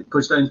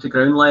goes down to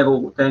ground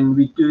level, then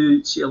we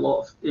do see a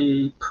lot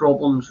of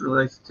problems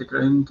related to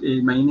ground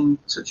mining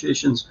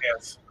situations.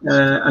 Yes.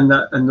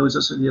 And those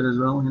are severe as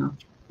well, you know.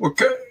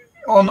 Okay.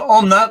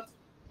 On that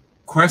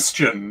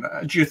question,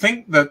 do you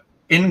think that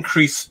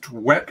increased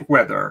wet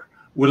weather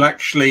will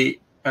actually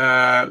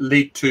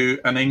lead to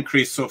an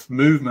increase of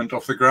movement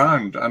of the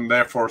ground and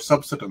therefore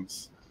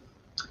subsidence?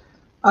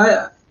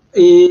 I've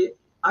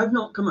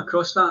not come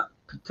across that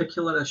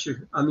particular issue.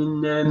 I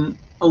mean,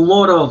 a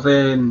lot of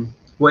the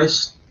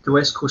West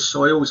Coast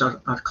soils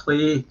are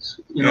clay,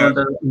 you know,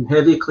 they're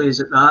heavy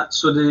clays at that.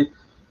 So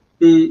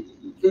we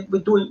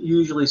don't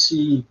usually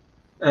see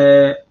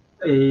an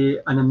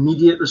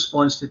immediate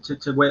response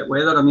to wet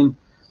weather. I mean,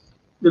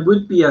 there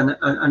would be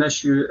an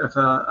issue if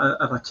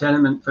a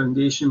tenement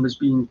foundation was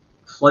being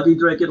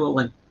flooded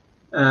regularly.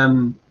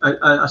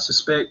 I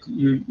suspect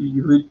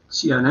you would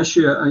see an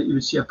issue. You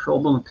would see a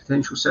problem of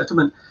potential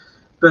settlement,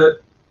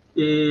 but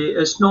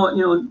it's not,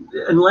 you know,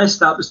 unless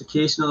that was the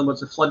case. In other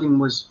words, the flooding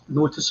was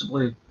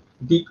noticeably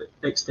deep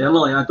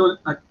externally.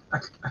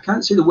 I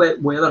can't see the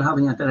wet weather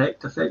having a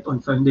direct effect on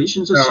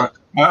foundations as such.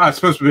 I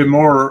suppose there would be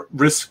more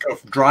risk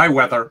of dry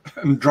weather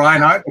and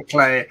drying out the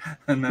clay.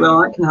 And then...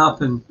 Well, that can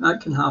happen.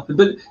 That can happen.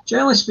 But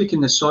generally speaking,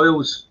 the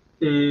soils,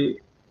 if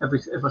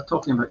we're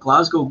talking about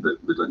Glasgow,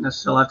 but we don't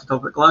necessarily have to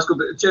talk about Glasgow,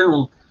 but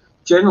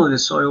generally the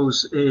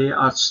soils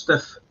are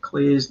stiff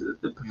clays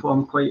that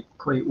perform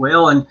quite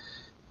well,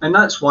 and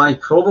that's why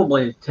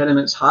probably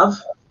tenements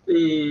have,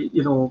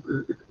 you know,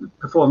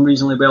 performed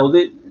reasonably well.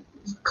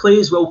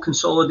 Clays will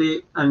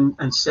consolidate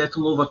and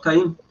settle over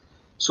time.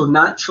 So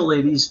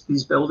naturally,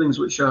 these buildings,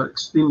 which are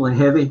extremely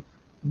heavy,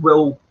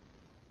 will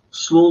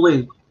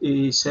slowly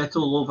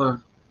settle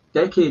over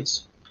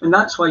decades. And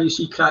that's why you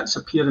see cracks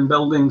appear in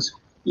buildings,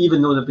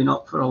 even though they've been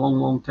up for a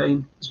long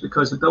time. It's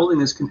because the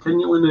building is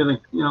continually moving,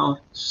 you know,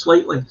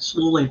 slightly,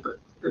 slowly, but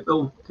it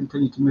will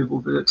continue to move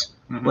over its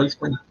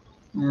lifetime.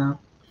 Yeah.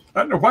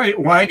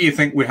 Why do you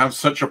think we have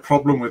such a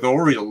problem with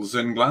Oriels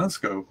in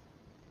Glasgow?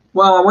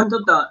 Well, I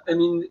wondered that. I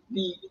mean,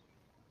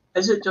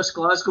 is it just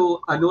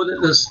Glasgow? I know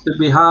that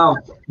we have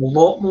a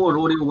lot more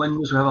Oriel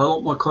windows. We have a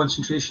lot more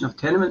concentration of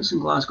tenements in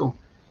Glasgow,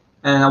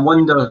 and I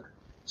wonder,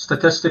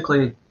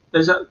 statistically,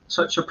 is it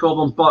such a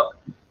problem? But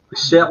we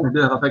certainly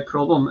do have a big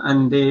problem,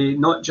 and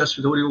not just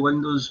with Oriel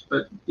windows,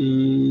 but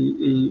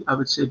I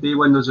would say bay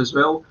windows as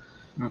well.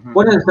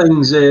 One of the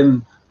things,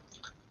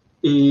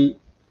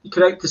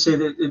 correct to say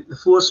that the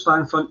floors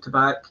span front to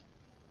back.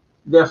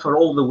 Therefore,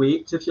 all the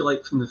weight, if you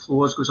like, from the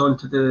floors goes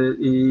onto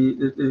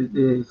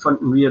the front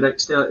and rear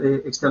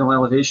external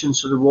elevation,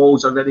 so the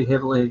walls are very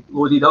heavily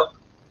loaded up.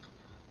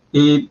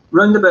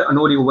 Round about an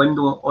Oriel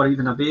window or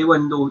even a bay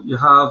window, you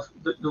have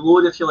the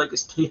load, if you like,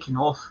 is taken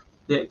off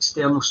the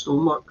external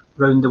stonework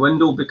round the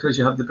window because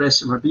you have the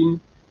Bessemer beam,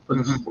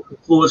 where the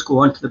floors go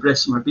onto the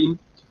Bessemer beam.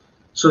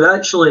 So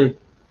actually,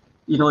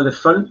 you know, the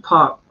front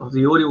part of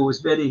the Oriel is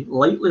very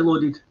lightly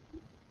loaded,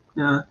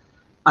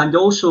 and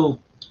also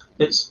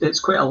it's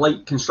quite a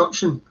light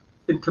construction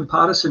in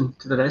comparison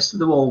to the rest of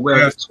the wall,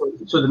 where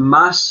so the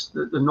mass,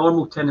 the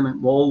normal tenement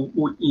wall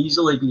won't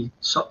easily be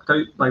sucked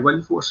out by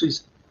wind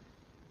forces,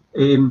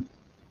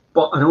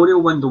 but an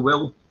Oriel window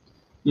will,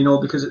 you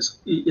know,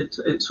 because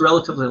it's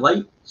relatively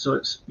light, so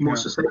it's more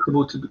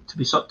susceptible to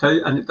be sucked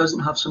out, and it doesn't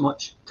have so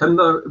much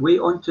timber weight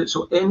onto it.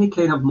 So any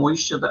kind of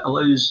moisture that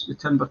allows the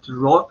timber to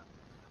rot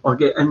or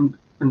get in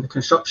the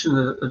construction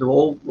of the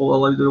wall will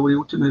allow the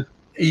Oriel to move.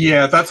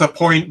 Yeah, that's a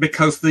point,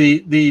 because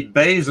the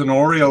bays and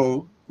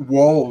Oriel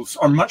walls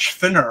are much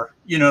thinner.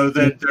 You know,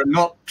 they're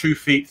not 2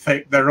 feet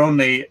thick. They're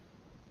only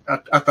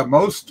at the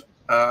most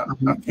a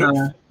foot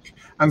thick.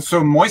 And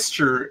so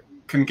moisture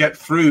can get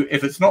through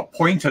if it's not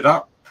pointed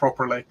up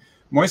properly.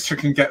 Moisture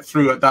can get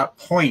through at that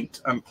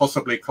point and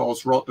possibly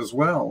cause rot as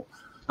well.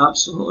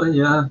 Absolutely,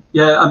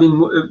 yeah. I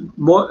mean,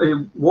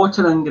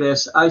 water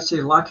ingress, I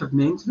say lack of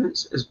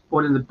maintenance is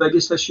one of the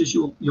biggest issues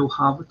you'll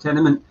have with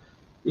tenement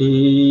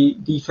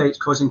defects,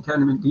 causing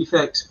tenement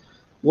defects.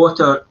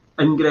 Water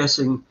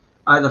ingressing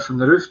either from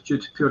the roof due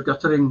to poor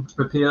guttering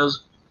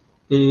repairs,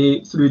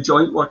 through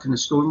joint work and the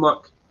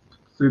stonework,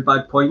 through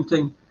bad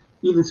pointing,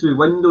 even through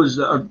windows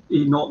that are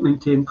not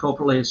maintained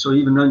properly. So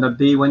even around a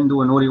bay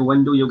window, an Oriel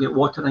window, you'll get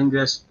water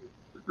ingress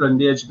around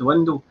the edge of the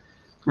window.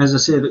 As I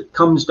say, if it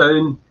comes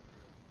down,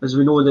 as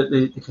we know that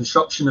the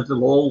construction of the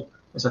wall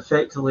is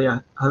effectively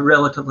a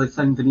relatively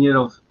thin veneer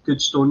of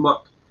good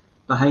stonework.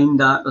 Behind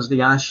that, there's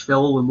the ash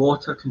fill, and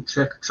water can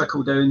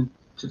trickle down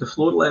to the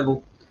floor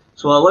level.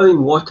 So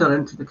allowing water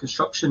into the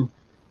construction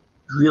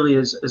really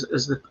is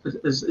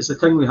the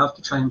thing we have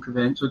to try and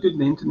prevent. So good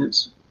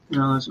maintenance, you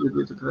know, is a good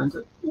way to prevent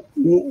it.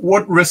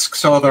 What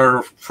risks are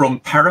there from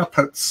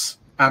parapets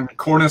and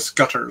cornice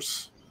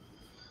gutters?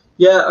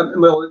 Yeah,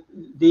 well,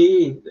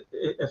 they,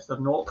 if they're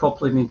not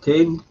properly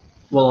maintained,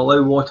 will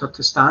allow water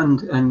to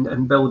stand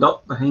and build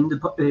up behind the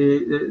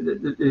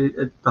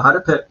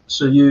parapet.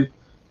 So you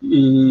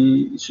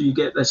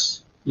get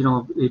this, you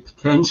know, a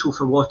potential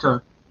for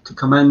water to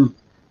come in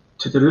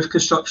to the roof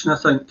construction, I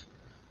think,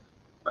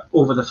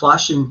 over the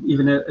flashing,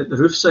 even at the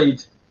roof side.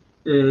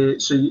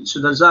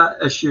 So there's that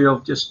issue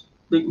of just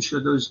making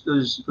sure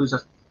those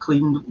are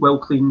cleaned, well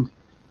cleaned,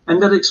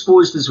 and they're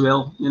exposed as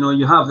well. You know,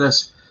 you have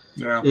this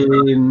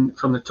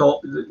from the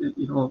top,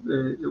 you know,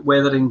 the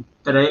weathering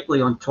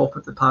directly on top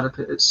of the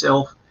parapet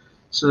itself.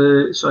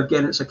 So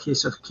again, it's a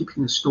case of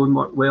keeping the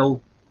stonework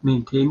well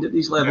maintained at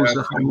these levels.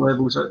 The high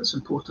levels, it's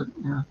important.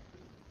 Yeah.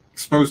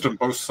 Exposed on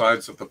both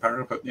sides of the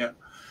parapet. Yeah.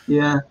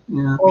 Yeah,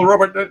 yeah. Well,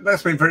 Robert,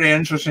 that's been very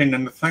interesting,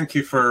 and thank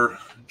you for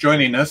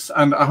joining us.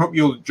 And I hope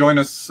you'll join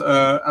us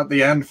at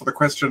the end for the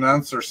question and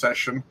answer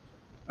session,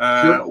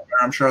 where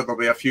I'm sure there'll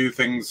be a few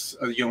things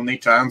you'll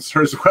need to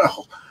answer as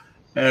well.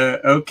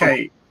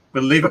 Okay,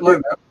 we'll leave it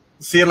like that.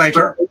 See you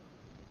later.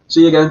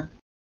 See you again.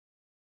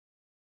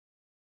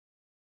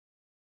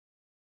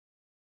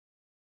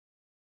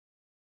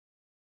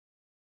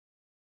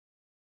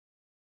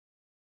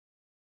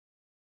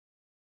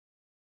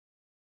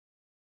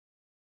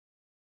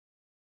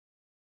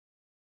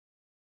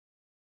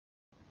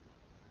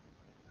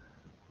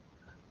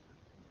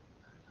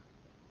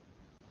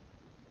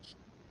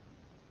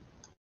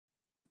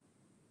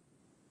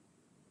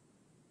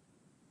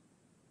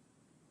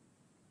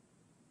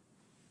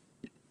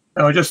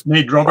 Oh, I just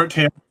need Robert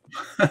here.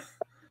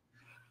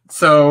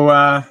 So,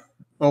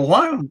 well,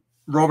 while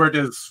Robert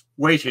is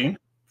waiting,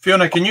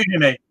 Fiona, can you hear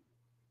me?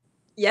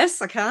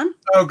 Yes, I can.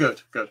 Oh,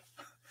 good, good.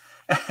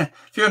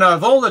 Fiona,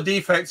 of all the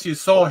defects you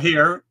saw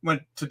here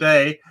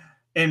today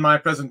in my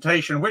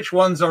presentation, which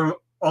ones are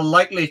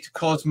likely to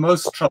cause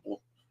most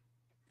trouble?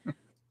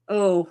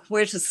 Oh,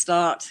 where to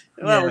start?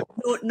 Well,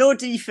 no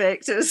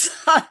defect is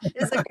a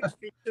good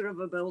feature of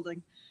a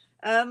building.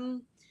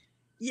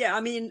 Yeah,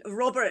 I mean,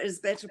 Robert is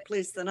better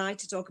placed than I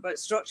to talk about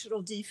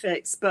structural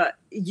defects, but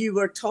you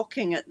were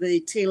talking at the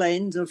tail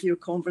end of your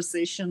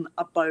conversation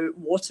about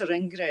water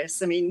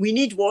ingress. I mean, we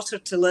need water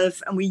to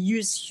live, and we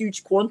use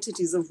huge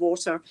quantities of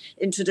water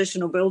in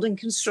traditional building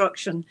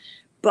construction,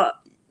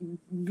 but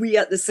we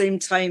at the same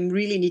time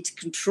really need to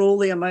control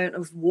the amount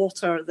of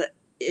water that,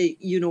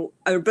 you know,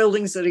 our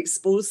buildings are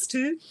exposed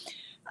to.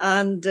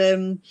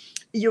 And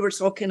you were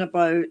talking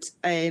about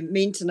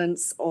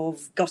maintenance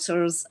of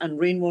gutters and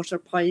rainwater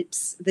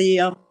pipes.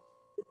 The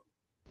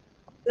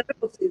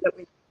difficulty that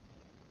we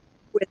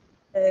with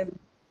gutters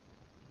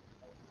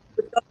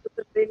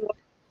and rainwater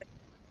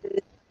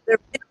pipes, they're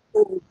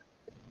old.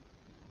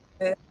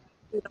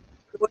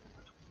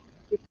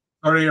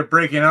 Sorry, you're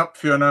breaking up,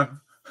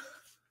 Fiona.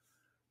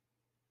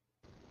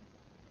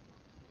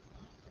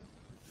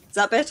 Is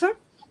that better?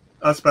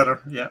 That's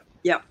better, yeah.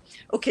 Yeah.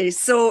 Okay.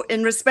 So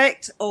in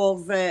respect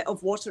of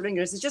water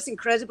ingress, it's just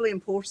incredibly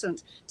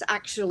important to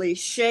actually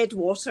shed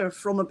water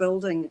from a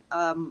building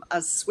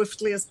as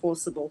swiftly as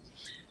possible.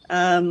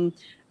 And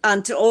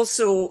to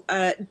also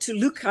to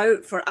look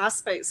out for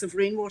aspects of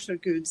rainwater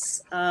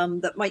goods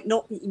that might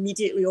not be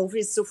immediately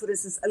obvious. So for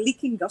instance, a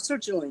leaking gutter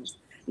joint.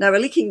 Now, a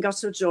leaking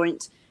gutter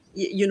joint,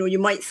 you know, you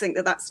might think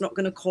that that's not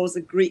going to cause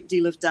a great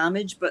deal of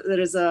damage, but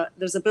there's a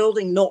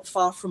building not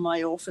far from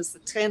my office, the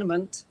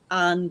tenement,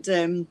 and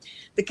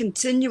the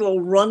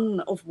continual run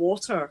of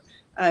water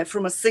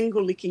from a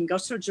single leaking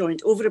gutter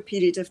joint over a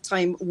period of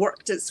time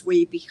worked its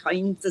way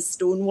behind the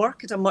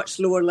stonework at a much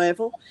lower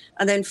level.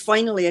 And then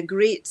finally a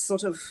great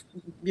sort of,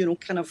 you know,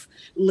 kind of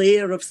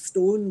layer of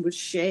stone was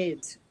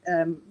shed,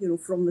 you know,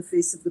 from the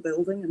face of the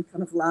building and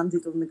kind of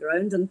landed on the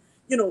ground. And,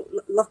 you know,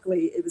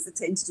 luckily it was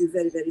attended to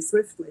very, very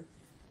swiftly.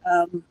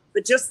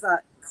 But just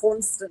that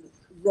constant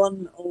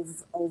run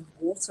of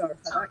water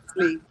had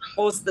actually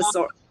caused this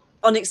sort of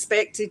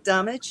unexpected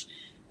damage.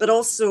 But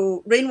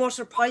also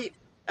rainwater pipe,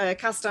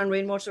 cast iron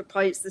rainwater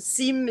pipes, the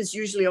seam is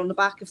usually on the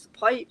back of the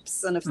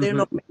pipes, and if they're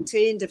not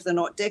maintained, if they're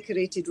not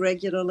decorated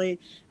regularly,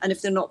 and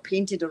if they're not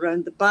painted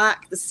around the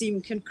back, the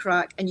seam can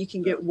crack and you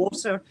can get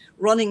water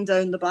running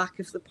down the back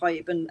of the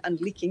pipe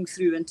and leaking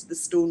through into the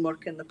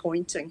stonework and the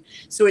pointing.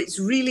 So it's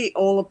really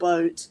all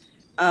about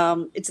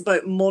it's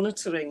about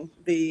monitoring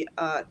the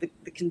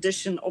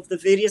condition of the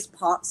various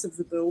parts of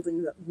the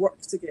building that work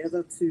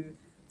together to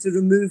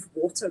remove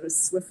water as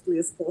swiftly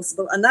as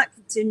possible. And that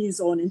continues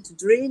on into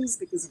drains,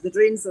 because if the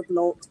drains are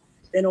blocked,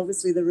 then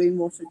obviously the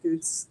rainwater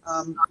goods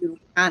you know,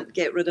 can't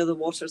get rid of the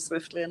water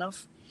swiftly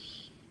enough.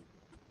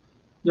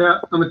 Yeah,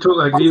 I would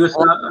totally agree with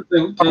that. I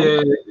think,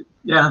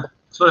 yeah,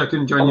 sorry I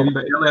couldn't join you a wee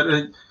bit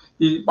earlier.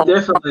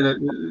 Definitely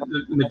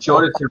the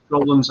majority of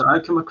problems that I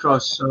come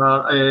across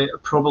are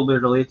probably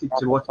related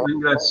to water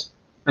ingress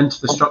into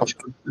the structure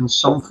in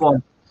some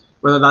form.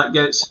 Whether that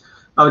gets,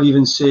 I would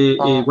even say,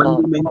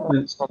 window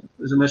maintenance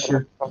is an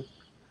issue.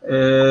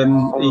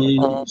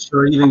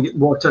 So even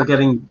water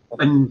getting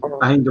in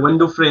behind the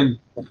window frame,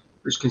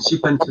 which can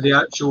seep into the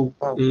actual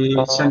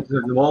centre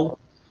of the wall.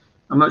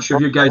 I'm not sure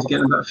if you guys are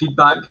getting a bit of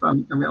feedback, but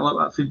I'm getting a little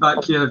bit of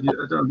feedback here. I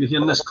don't know if you're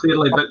hearing this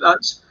clearly, but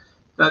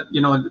that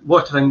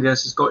water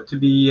ingress has got to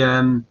be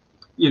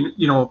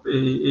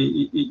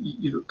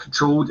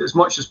controlled as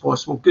much as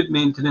possible. Good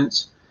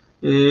maintenance,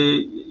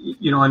 yeah,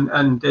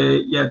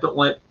 don't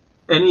let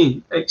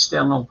any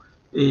external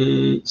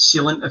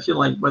sealant, if you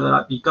like, whether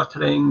that be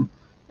guttering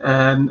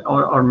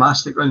or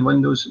mastic around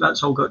windows.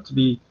 That's all got to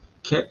be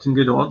kept in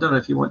good order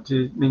if you want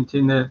to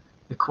maintain the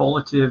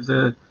quality of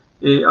the,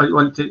 or you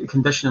want the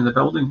condition of the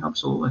building.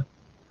 Absolutely.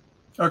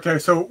 Okay,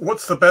 so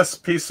what's the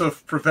best piece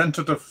of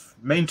preventative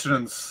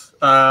maintenance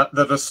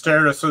that a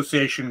stair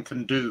association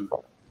can do?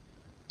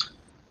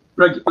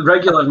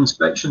 Regular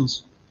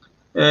inspections.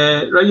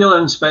 Regular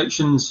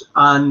inspections,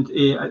 and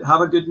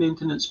have a good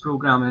maintenance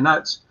program, and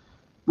that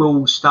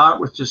will start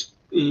with just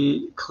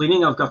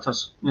cleaning of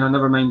gutters.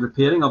 Never mind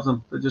repairing of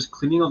them, but just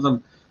cleaning of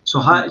them. So,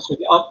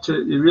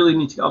 you really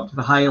need to get up to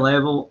the high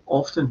level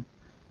often.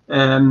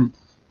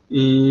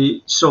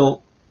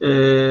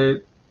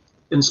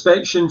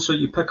 Inspection, so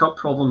you pick up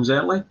problems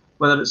early,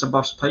 whether it's a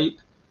burst pipe,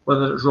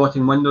 whether it's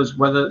rotting windows,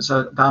 whether it's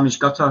a damaged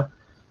gutter,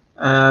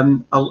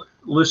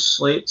 loose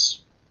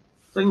slates,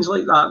 things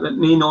like that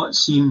may not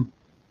seem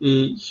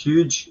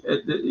huge,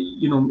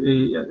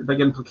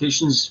 big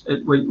implications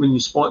when you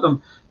spot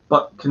them,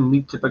 but can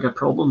lead to bigger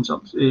problems.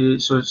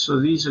 So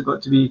these have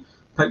got to be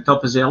picked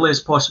up as early as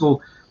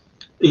possible.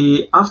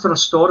 After a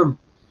storm,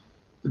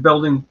 the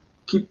building,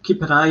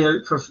 keep an eye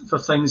out for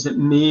things that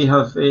may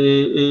have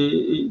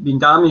been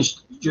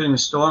damaged during the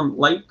storm,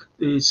 like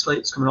the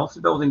slates coming off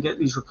the building. Get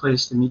these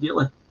replaced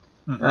immediately.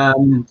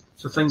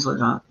 So things like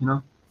that,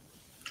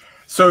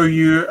 So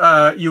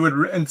you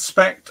would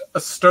inspect a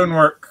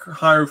stonework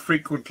how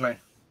frequently?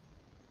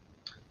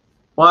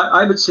 Well,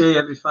 I would say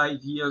every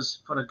 5 years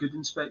for a good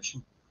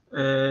inspection.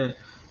 To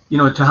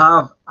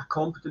have a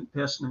competent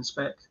person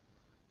inspect.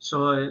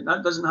 So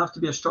that doesn't have to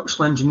be a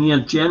structural engineer.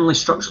 Generally,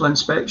 structural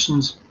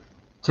inspections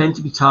tend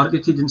to be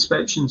targeted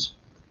inspections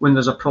when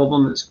there's a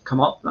problem that's come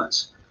up.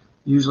 That's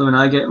usually when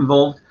I get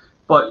involved.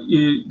 But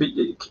you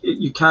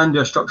can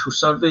do a structural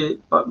survey,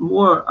 but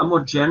a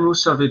more general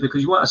survey,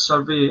 because you want a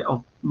survey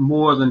of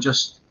more than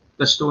just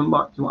the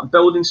stonework. You want a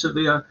building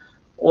surveyor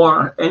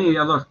or any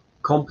other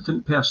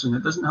competent person.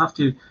 It doesn't have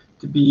to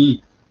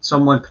be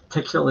someone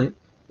particularly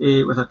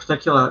with a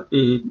particular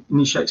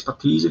niche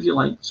expertise, if you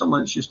like,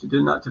 someone that's used to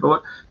doing that, to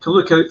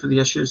look out for the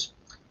issues.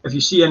 If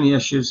you see any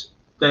issues,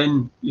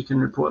 then you can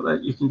report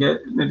that. You can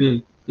get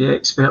maybe the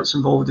experts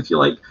involved, if you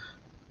like.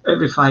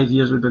 Every 5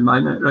 years would be my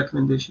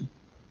recommendation.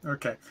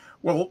 Okay.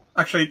 Well,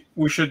 actually,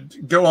 we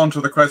should go on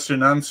to the question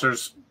and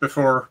answers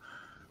before.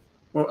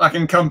 Well, I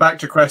can come back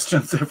to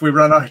questions if we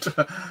run out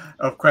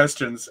of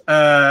questions.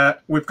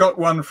 We've got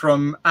one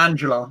from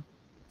Angela.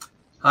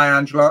 Hi,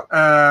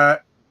 Angela.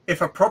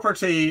 If a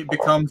property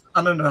becomes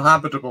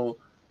uninhabitable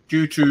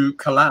due to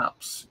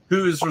collapse,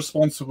 who is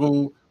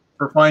responsible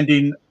for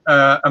finding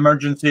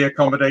emergency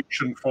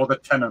accommodation for the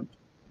tenant?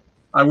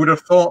 I would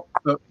have thought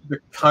that the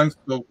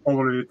council,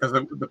 probably, because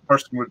the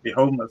person would be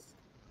homeless.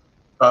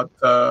 But,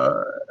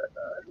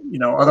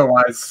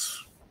 otherwise,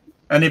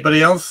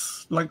 anybody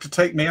else like to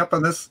take me up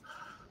on this?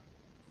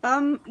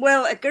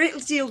 Well, a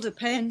great deal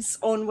depends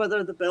on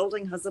whether the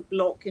building has a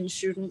block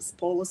insurance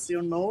policy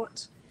or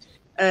not.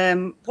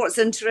 What's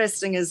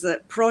interesting is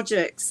that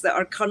projects that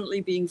are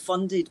currently being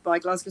funded by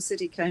Glasgow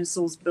City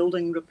Council's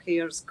Building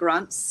Repairs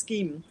Grants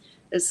Scheme,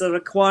 it's a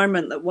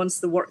requirement that once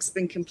the work's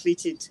been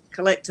completed,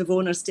 collective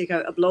owners take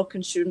out a block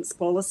insurance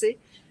policy.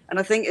 And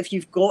I think if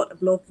you've got a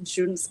block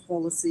insurance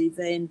policy,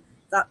 then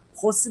that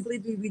possibly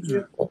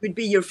would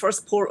be your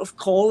first port of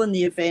call in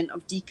the event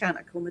of decant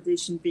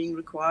accommodation being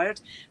required.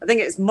 I think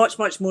it's much,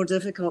 much more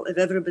difficult if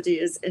everybody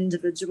is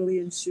individually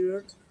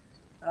insured.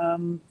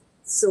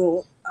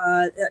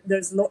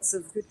 There's lots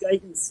of good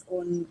guidance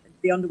on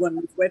the Under One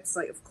Roof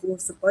website, of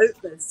course,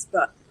 about this,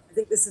 but I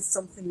think this is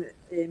something that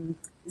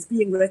is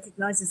being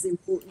recognised as the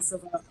importance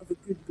of a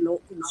good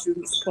block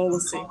insurance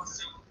policy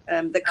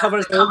that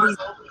covers all these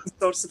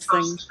sorts of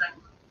things.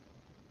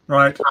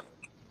 Right.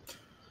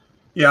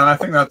 Yeah, I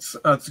think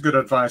that's good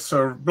advice.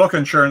 So block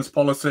insurance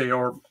policy,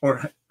 or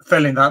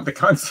failing that, the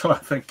council, I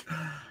think.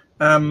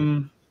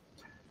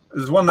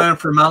 There's one there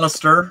from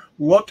Alistair.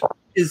 What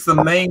is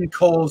the main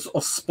cause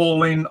of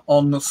spalling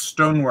on the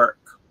stonework?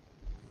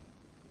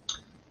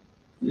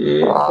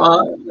 Yeah,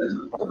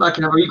 well, I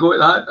can have a wee go at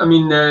that. I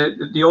mean,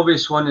 the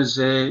obvious one is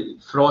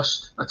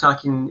frost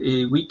attacking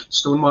weak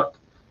stonework.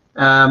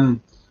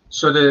 So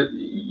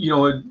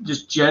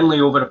just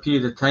generally over a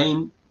period of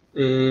time,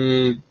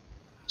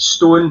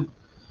 stone.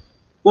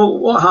 Well,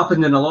 what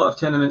happened in a lot of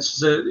tenements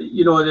is that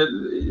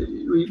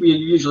we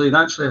usually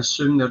naturally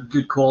assume they're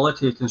good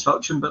quality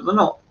construction, but they're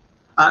not.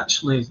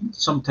 Actually,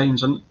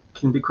 sometimes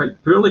can be quite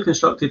poorly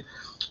constructed.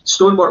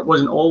 Stonework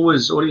wasn't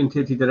always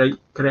orientated the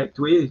correct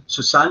way.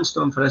 So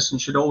sandstone, for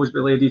instance, should always be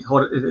laid,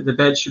 the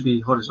bed should be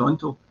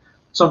horizontal.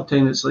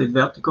 Sometimes it's laid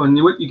vertical.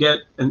 And what you get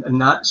in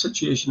that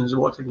situation is the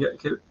water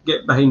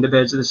get behind the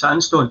beds of the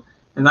sandstone,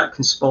 and that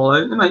can spall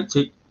out. And it might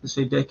take,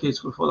 say, decades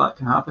before that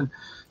can happen.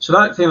 So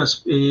that kind of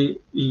a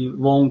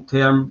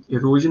long-term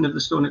erosion of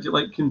the stone, if you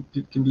like, can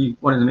be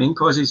one of the main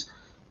causes.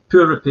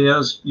 poor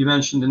repairs. You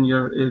mentioned in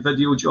your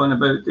video, John,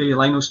 about the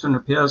limestone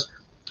repairs.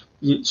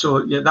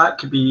 So yeah, that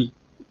could be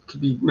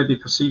maybe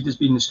perceived as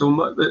being the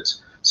stonework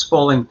that's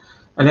spalling,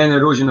 and then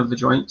erosion of the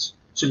joints.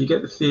 So you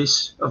get the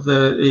face of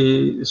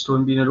the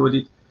stone being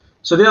eroded.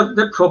 So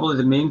they're probably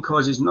the main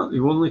causes, not the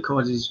only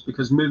causes,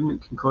 because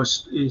movement can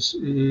cause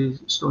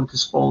stone to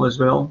spall as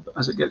well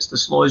as it gets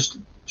dislodged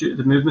due to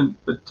the movement.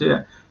 But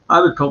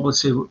I would probably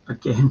say,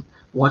 again,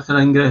 water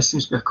ingress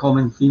seems to be a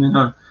common theme in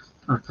our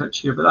pitch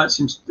here. But that's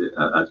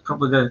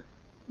probably the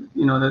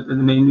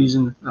main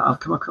reason that I've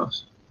come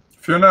across.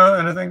 Fiona,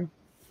 anything?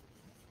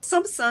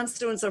 Some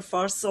sandstones are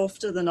far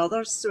softer than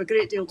others, so a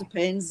great deal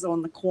depends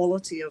on the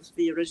quality of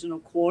the original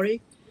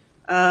quarry.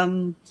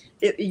 When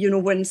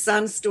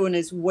sandstone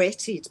is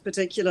wetted,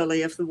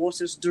 particularly if the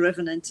water's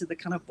driven into the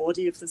kind of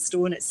body of the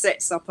stone, it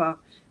sets up a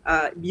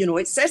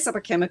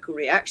chemical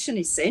reaction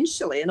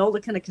essentially, and all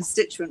the kind of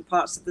constituent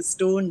parts of the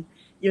stone,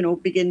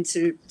 begin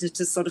to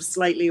sort of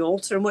slightly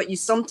alter. And what you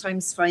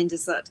sometimes find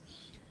is that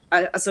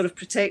a sort of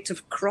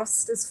protective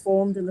crust is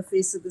formed in the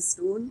face of the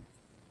stone.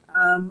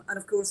 And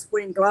of course,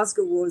 when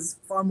Glasgow was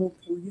far more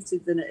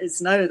polluted than it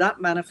is now,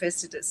 that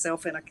manifested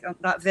itself in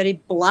that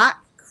very black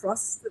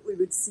crust that we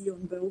would see on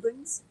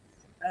buildings.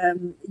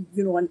 And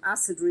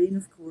acid rain,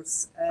 of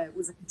course,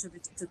 was a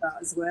contributor to that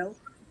as well.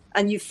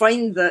 And you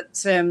find that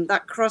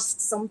that crust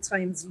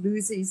sometimes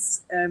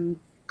loses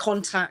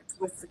contact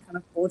with the kind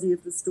of body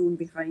of the stone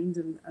behind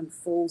and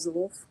falls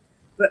off.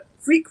 But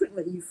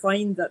frequently you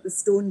find that the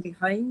stone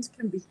behind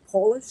can be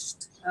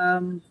polished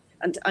and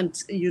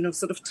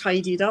sort of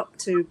tidied up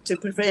to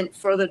prevent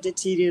further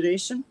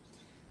deterioration.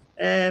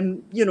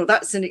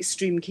 That's in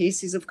extreme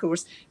cases, of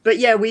course. But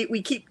yeah,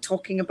 we keep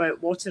talking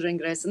about water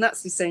ingress, and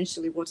that's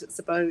essentially what it's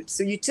about.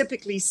 So you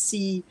typically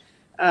see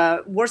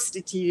worse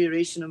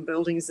deterioration in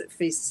buildings that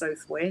face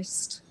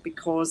southwest,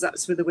 because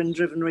that's where the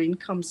wind-driven rain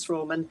comes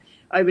from. And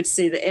I would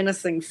say that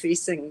anything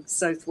facing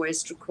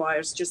southwest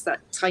requires just that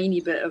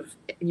tiny bit of,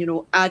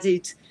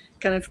 added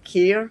kind of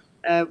care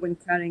when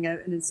carrying out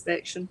an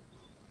inspection.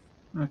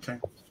 Okay,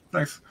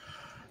 thanks.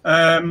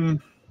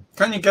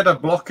 Can you get a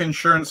block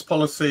insurance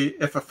policy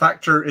if a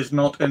factor is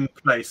not in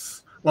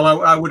place?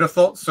 Well, I would have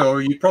thought so.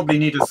 You probably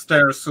need a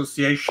stair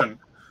association,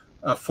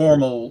 a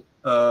formal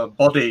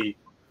body,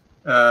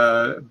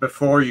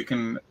 before you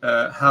can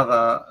have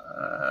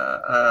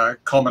a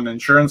common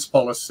insurance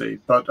policy.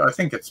 But I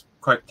think it's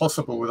quite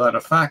possible without a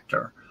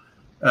factor.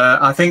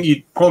 I think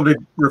you'd probably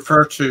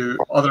refer to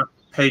other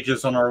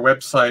pages on our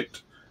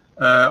website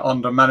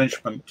under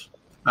management.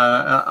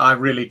 I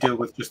really deal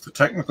with just the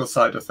technical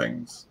side of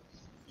things.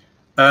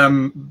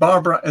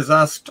 Barbara is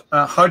asked,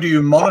 how do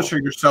you monitor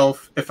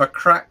yourself if a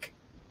crack?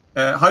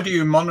 How do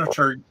you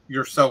monitor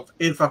yourself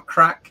if a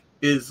crack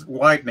is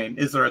widening?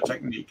 Is there a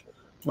technique?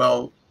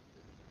 Well,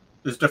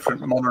 there's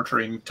different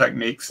monitoring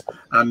techniques,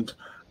 and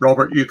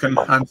Robert, you can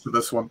answer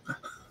this one.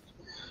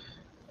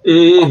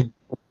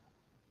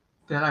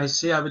 Dare I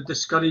say, I would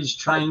discourage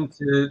trying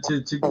to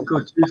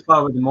go too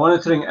far with the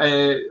monitoring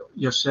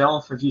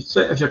yourself.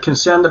 If you're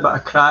concerned about a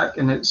crack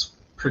and it's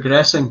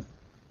progressing,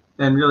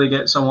 then really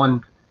get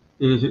someone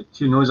who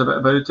knows a bit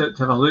about it to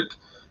have a look.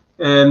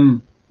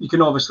 You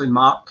can obviously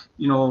mark,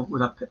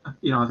 with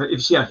if you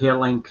see a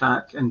hairline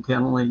crack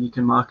internally, you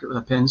can mark it with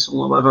a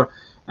pencil or whatever,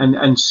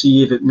 and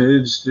see if it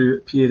moves through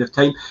a period of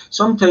time.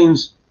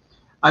 Sometimes,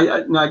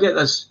 I get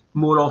this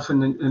more often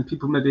than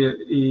people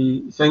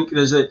maybe think,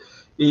 is that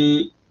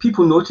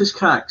people notice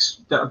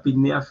cracks that have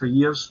been there for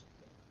years.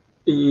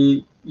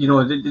 They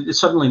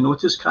suddenly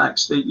notice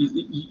cracks,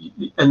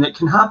 and it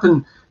can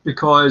happen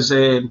because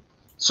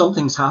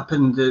something's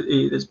happened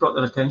that's brought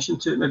their attention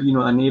to it. Maybe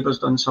a neighbour's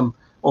done some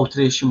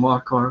alteration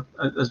work, or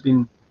there's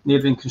been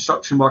neighbouring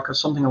construction work, or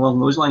something along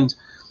those lines,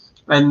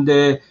 and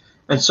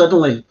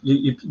suddenly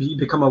you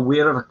become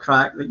aware of a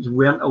crack that you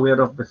weren't aware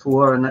of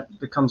before, and it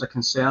becomes a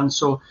concern.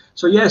 So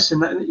yes,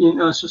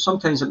 and so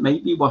sometimes it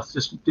might be worth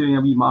just doing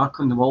a wee mark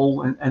on the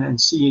wall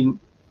and seeing,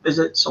 is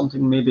it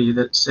something maybe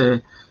that's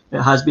it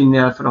has been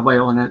there for a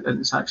while and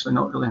it's actually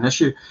not really an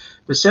issue.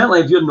 But certainly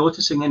if you're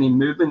noticing any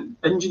movement,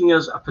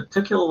 engineers are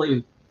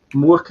particularly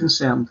more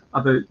concerned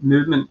about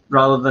movement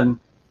rather than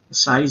the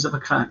size of a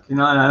crack, and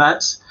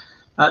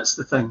that's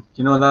the thing,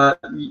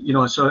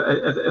 so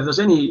if there's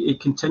any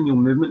continual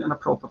movement in a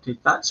property,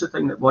 that's the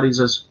thing that worries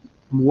us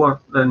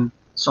more than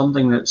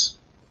something that's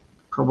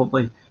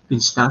probably been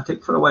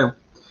static for a while.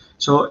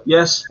 So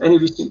yes, any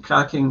recent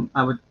cracking,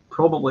 I would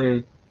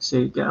probably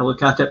say get a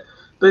look at it.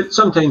 But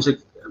sometimes, a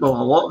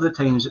lot of the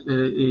times,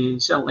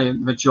 certainly the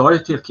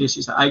majority of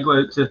cases that I go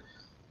out to,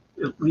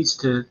 it leads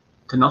to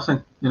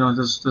nothing.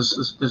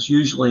 There's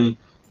usually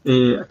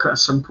quite a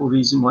simple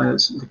reason why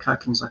the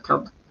cracking's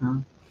occurred.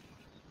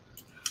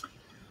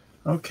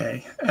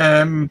 Okay.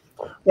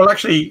 Well,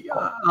 actually,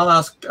 I'll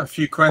ask a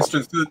few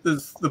questions.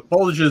 There's the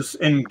bulges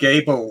in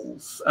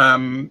gables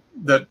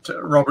that,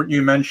 Robert,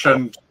 you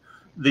mentioned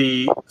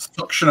the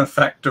suction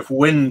effect of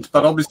wind,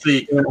 but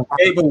obviously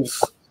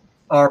gables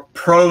are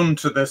prone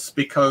to this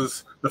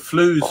because the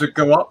flues that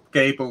go up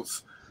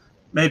gables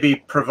maybe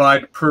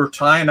provide poor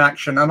tying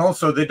action, and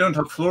also they don't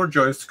have floor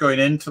joists going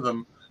into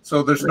them,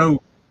 so there's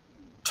no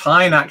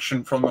tying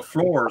action from the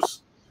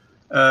floors.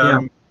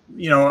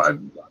 You know,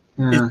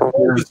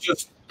 it's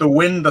just the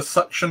wind, the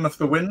suction of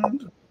the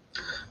wind.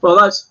 Well,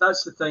 that's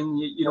the thing.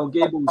 You know,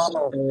 gables.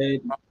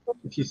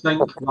 If you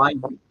think why,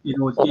 you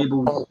know,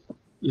 gables,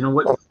 you know,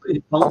 what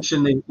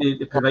function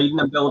they provide in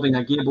a building.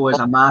 A gable is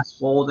a mass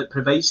wall that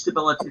provides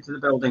stability to the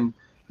building.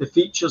 The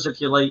features,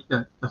 if you like,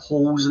 the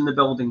holes in the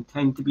building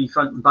tend to be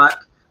front and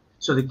back.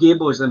 So the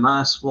gable is the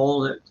mass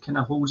wall that kind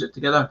of holds it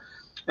together.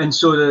 And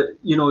so that,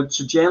 you know,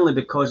 so generally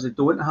because they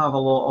don't have a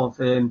lot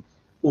of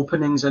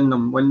openings in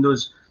them,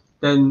 windows,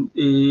 then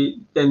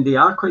they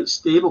are quite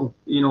stable,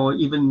 you know,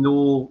 even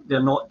though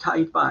they're not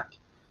tied back.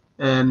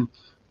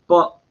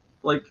 But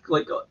like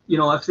you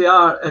know, if they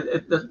are,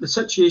 the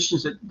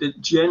situations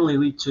that generally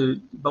lead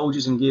to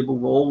bulges and gable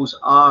walls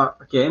are,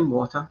 again,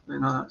 water. You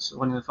know, that's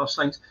one of the first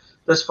things.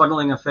 This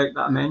funneling effect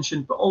that I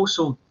mentioned, but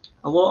also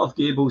a lot of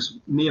gables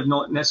may have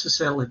not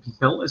necessarily been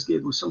built as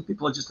gables. Some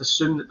people just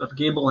assume that the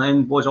gable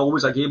end was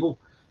always a gable,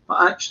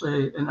 but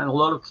actually, in a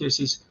lot of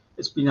cases,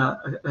 it's been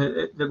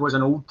there was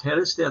an old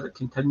terrace there that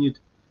continued.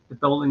 The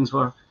buildings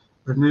were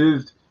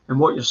removed, and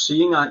what you're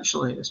seeing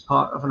actually is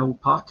part of an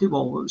old party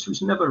wall, which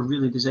was never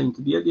really designed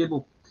to be a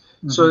gable.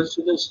 So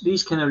there's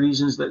these kind of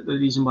reasons that the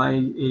reason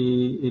why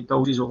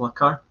bulges will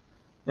occur.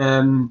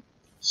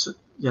 So,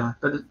 yeah,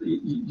 but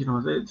you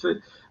know,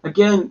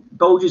 again,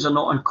 bulges are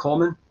not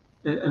uncommon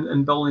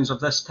in buildings of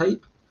this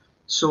type.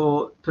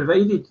 So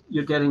provided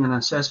you're getting an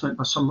assessment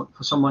for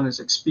someone who's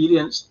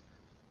experienced,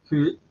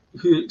 who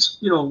you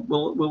know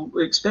will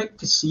expect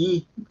to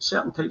see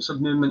certain types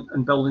of movement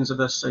in buildings of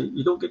this site.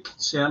 You don't get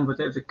concerned with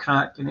every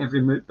crack and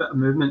every bit of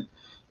movement.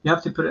 You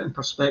have to put it in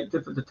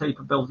perspective of the type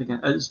of building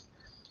it is.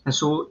 And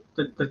so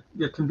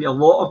there can be a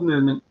lot of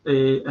movement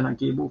in a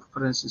gable,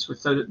 for instance,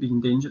 without it being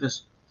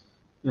dangerous.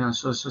 Yeah,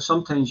 so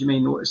sometimes you may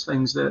notice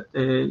things that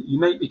you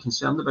might be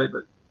concerned about,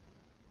 but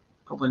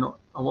probably not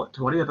a lot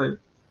to worry about.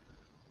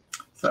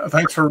 So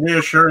thanks for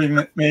reassuring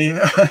me.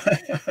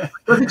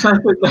 Let me try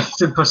and put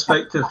things in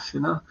perspective,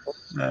 you know.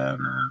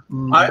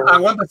 I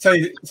want to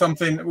say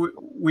something.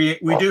 We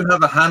do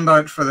have a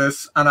handout for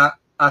this, and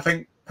I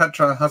think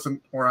Petra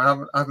hasn't, or I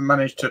haven't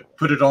managed to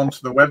put it onto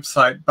the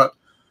website, but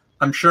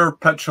I'm sure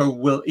Petra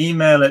will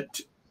email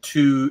it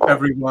to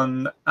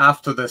everyone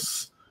after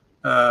this,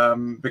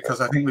 because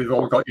I think we've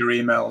all got your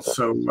emails.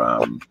 So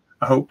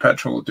I hope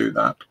Petra will do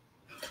that.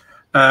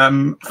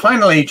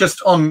 Finally,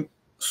 just on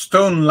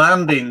stone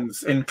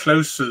landings in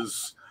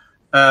closes,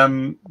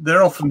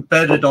 they're often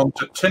bedded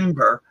onto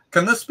timber.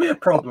 Can this be a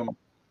problem?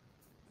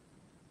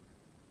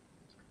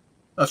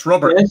 That's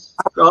Robert. Yes,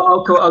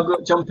 I'll go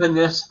jump in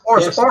this. Or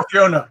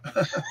Fiona.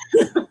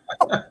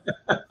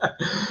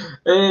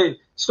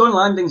 Stone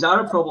landings are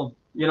a problem.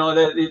 You know,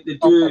 they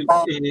do.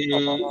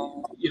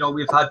 You know,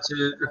 we've had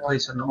to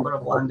replace a number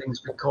of landings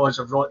because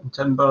of rotten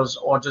timbers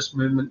or just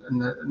movement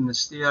in the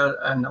stair,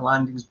 and the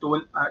landings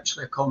don't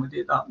actually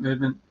accommodate that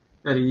movement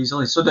very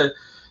easily. So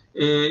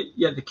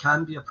yeah, they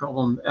can be a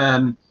problem.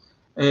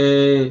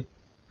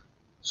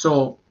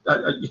 So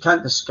you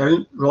can't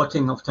discount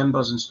rotting of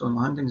timbers and stone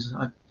landings.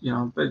 You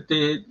know, but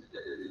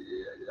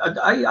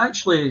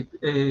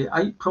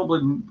I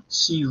probably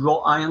see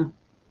wrought iron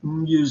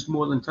used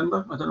more than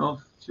timber. I don't know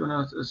if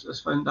Fiona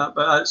has found that,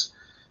 but that's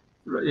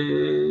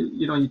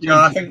you know.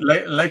 Yeah, I think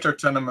later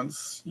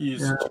tenements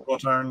used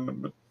wrought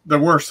iron, but there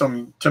were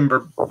some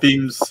timber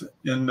beams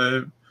in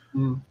the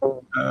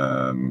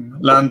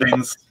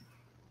landings.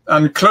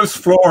 And close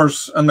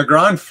floors and the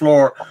ground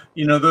floor,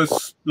 you know,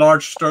 those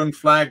large stone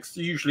flags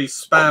usually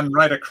span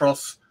right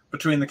across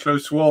between the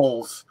close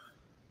walls.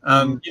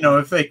 And, you know,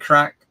 if they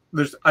crack,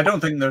 I don't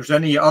think there's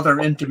any other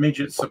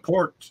intermediate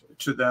support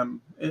to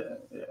them.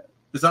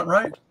 Is that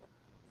right?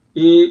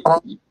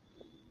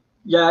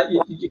 Yeah,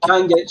 you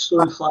can get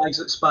stone flags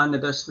that span the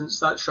distance.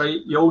 That's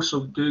right. You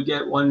also do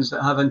get ones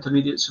that have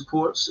intermediate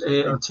supports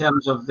in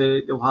terms of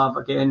they'll have,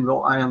 again,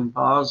 wrought iron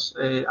bars,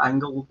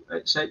 angle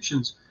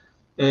sections.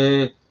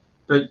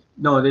 But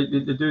no, they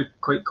do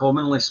quite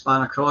commonly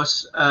span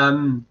across,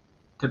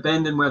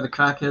 depending where the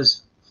crack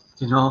is.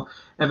 You know,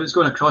 if it's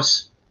going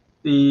across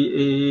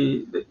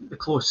the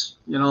close,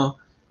 you know,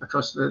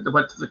 across the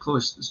width of the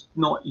close, there's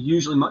not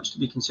usually much to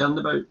be concerned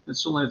about.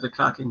 It's only if the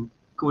cracking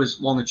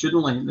goes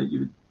longitudinally that you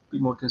would be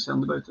more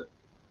concerned about it.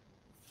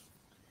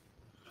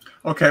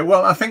 Okay,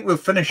 well, I think we'll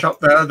finish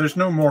up there. There's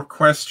no more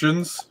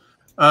questions.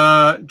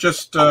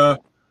 Just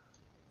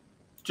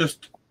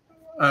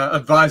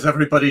advise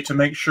everybody to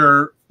make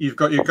sure you've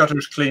got your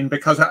gutters clean,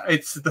 because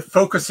it's the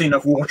focusing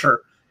of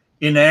water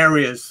in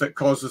areas that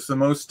causes the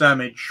most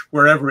damage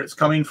wherever it's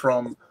coming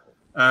from,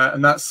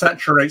 and that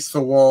saturates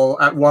the wall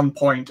at one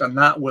point, and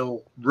that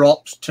will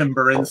rot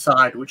timber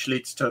inside, which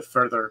leads to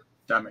further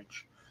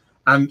damage.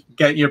 And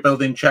get your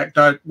building checked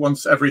out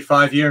once every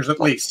 5 years at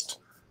least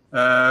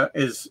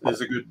is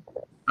a good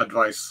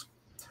advice.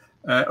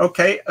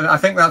 Okay, I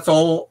think that's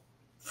all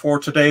for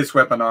today's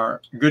webinar.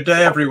 Good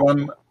day,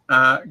 everyone.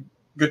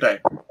 Good day.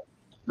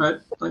 Right.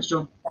 Thanks,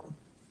 John.